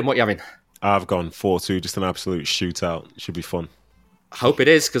 Naden, what are you having? I've gone 4-2, just an absolute shootout. Should be fun. Hope it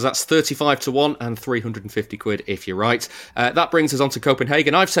is, because that's 35-1 and 350 quid if you're right. That brings us on to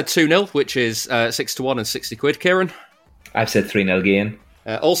Copenhagen. I've said 2-0, which is 6-1 and 60 quid. Kieran? I've said 3-0 gain.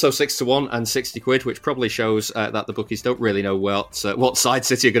 Also 6-1 and 60 quid, which probably shows that the bookies don't really know what side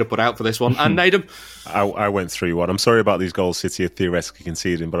City are going to put out for this one. And Naden? I went 3-1. I'm sorry about these goals City are theoretically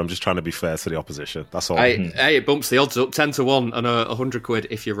conceding, but I'm just trying to be fair to the opposition. That's all. Hey, it bumps the odds up 10-1 and 100 quid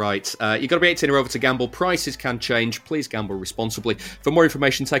if you're right. You've got to be 18 or over to gamble. Prices can change. Please gamble responsibly. For more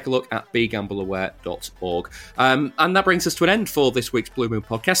information, take a look at begambleaware.org. And that brings us to an end for this week's Blue Moon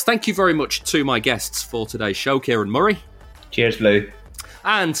podcast. Thank you very much to my guests for today's show, Kieran Murray. Cheers, Blue.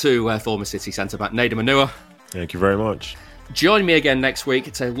 And to former City centre-back Naden Manua. Thank you very much. Join me again next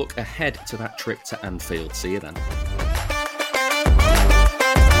week to look ahead to that trip to Anfield. See you then.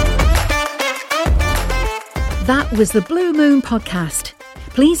 That was the Blue Moon podcast.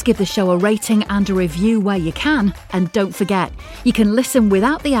 Please give the show a rating and a review where you can. And don't forget, you can listen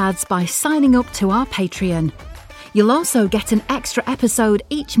without the ads by signing up to our Patreon. You'll also get an extra episode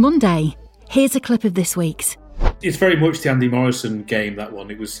each Monday. Here's a clip of this week's. It's very much the Andy Morrison game, that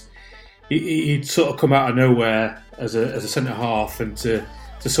one. It was he'd sort of come out of nowhere as a centre half and to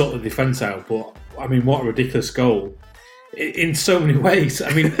sort the defence out. But I mean, what a ridiculous goal in so many ways.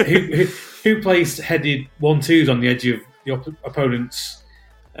 I mean, who plays headed 1-2s on the edge of the opponent's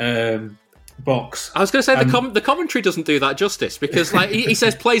box? I was going to say the commentary doesn't do that justice, because like he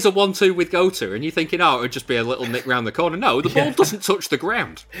says plays a 1-2 with Goto, and you're thinking, oh, it would just be a little nick round the corner. No, the ball doesn't touch the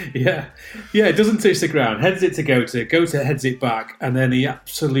ground. Yeah, it doesn't touch the ground. Heads it to Goto. Goto heads it back, and then he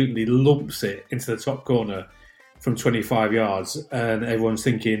absolutely lumps it into the top corner from 25 yards, and everyone's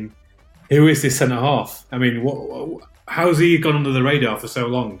thinking, who is this centre half? I mean, how's he gone under the radar for so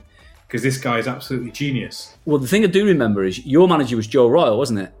long? Because this guy is absolutely genius. Well, the thing I do remember is your manager was Joe Royle,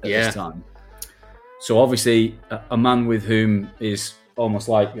 wasn't it, at this time? So obviously a man with whom is almost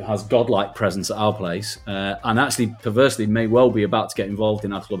like has godlike presence at our place, and actually perversely may well be about to get involved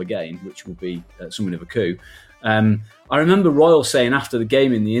in our club again, which would be something of a coup. I remember Royle saying after the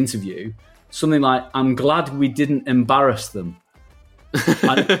game in the interview something like, "I'm glad we didn't embarrass them,"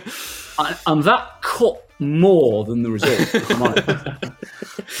 and that cut more than the result.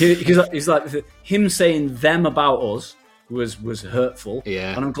 Because it's like him saying them about us was hurtful.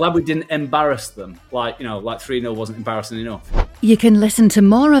 Yeah. And I'm glad we didn't embarrass them. Like 3-0 wasn't embarrassing enough. You can listen to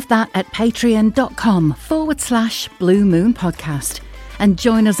more of that at patreon.com/Blue Moon Podcast. And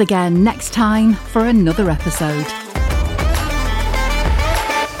join us again next time for another episode.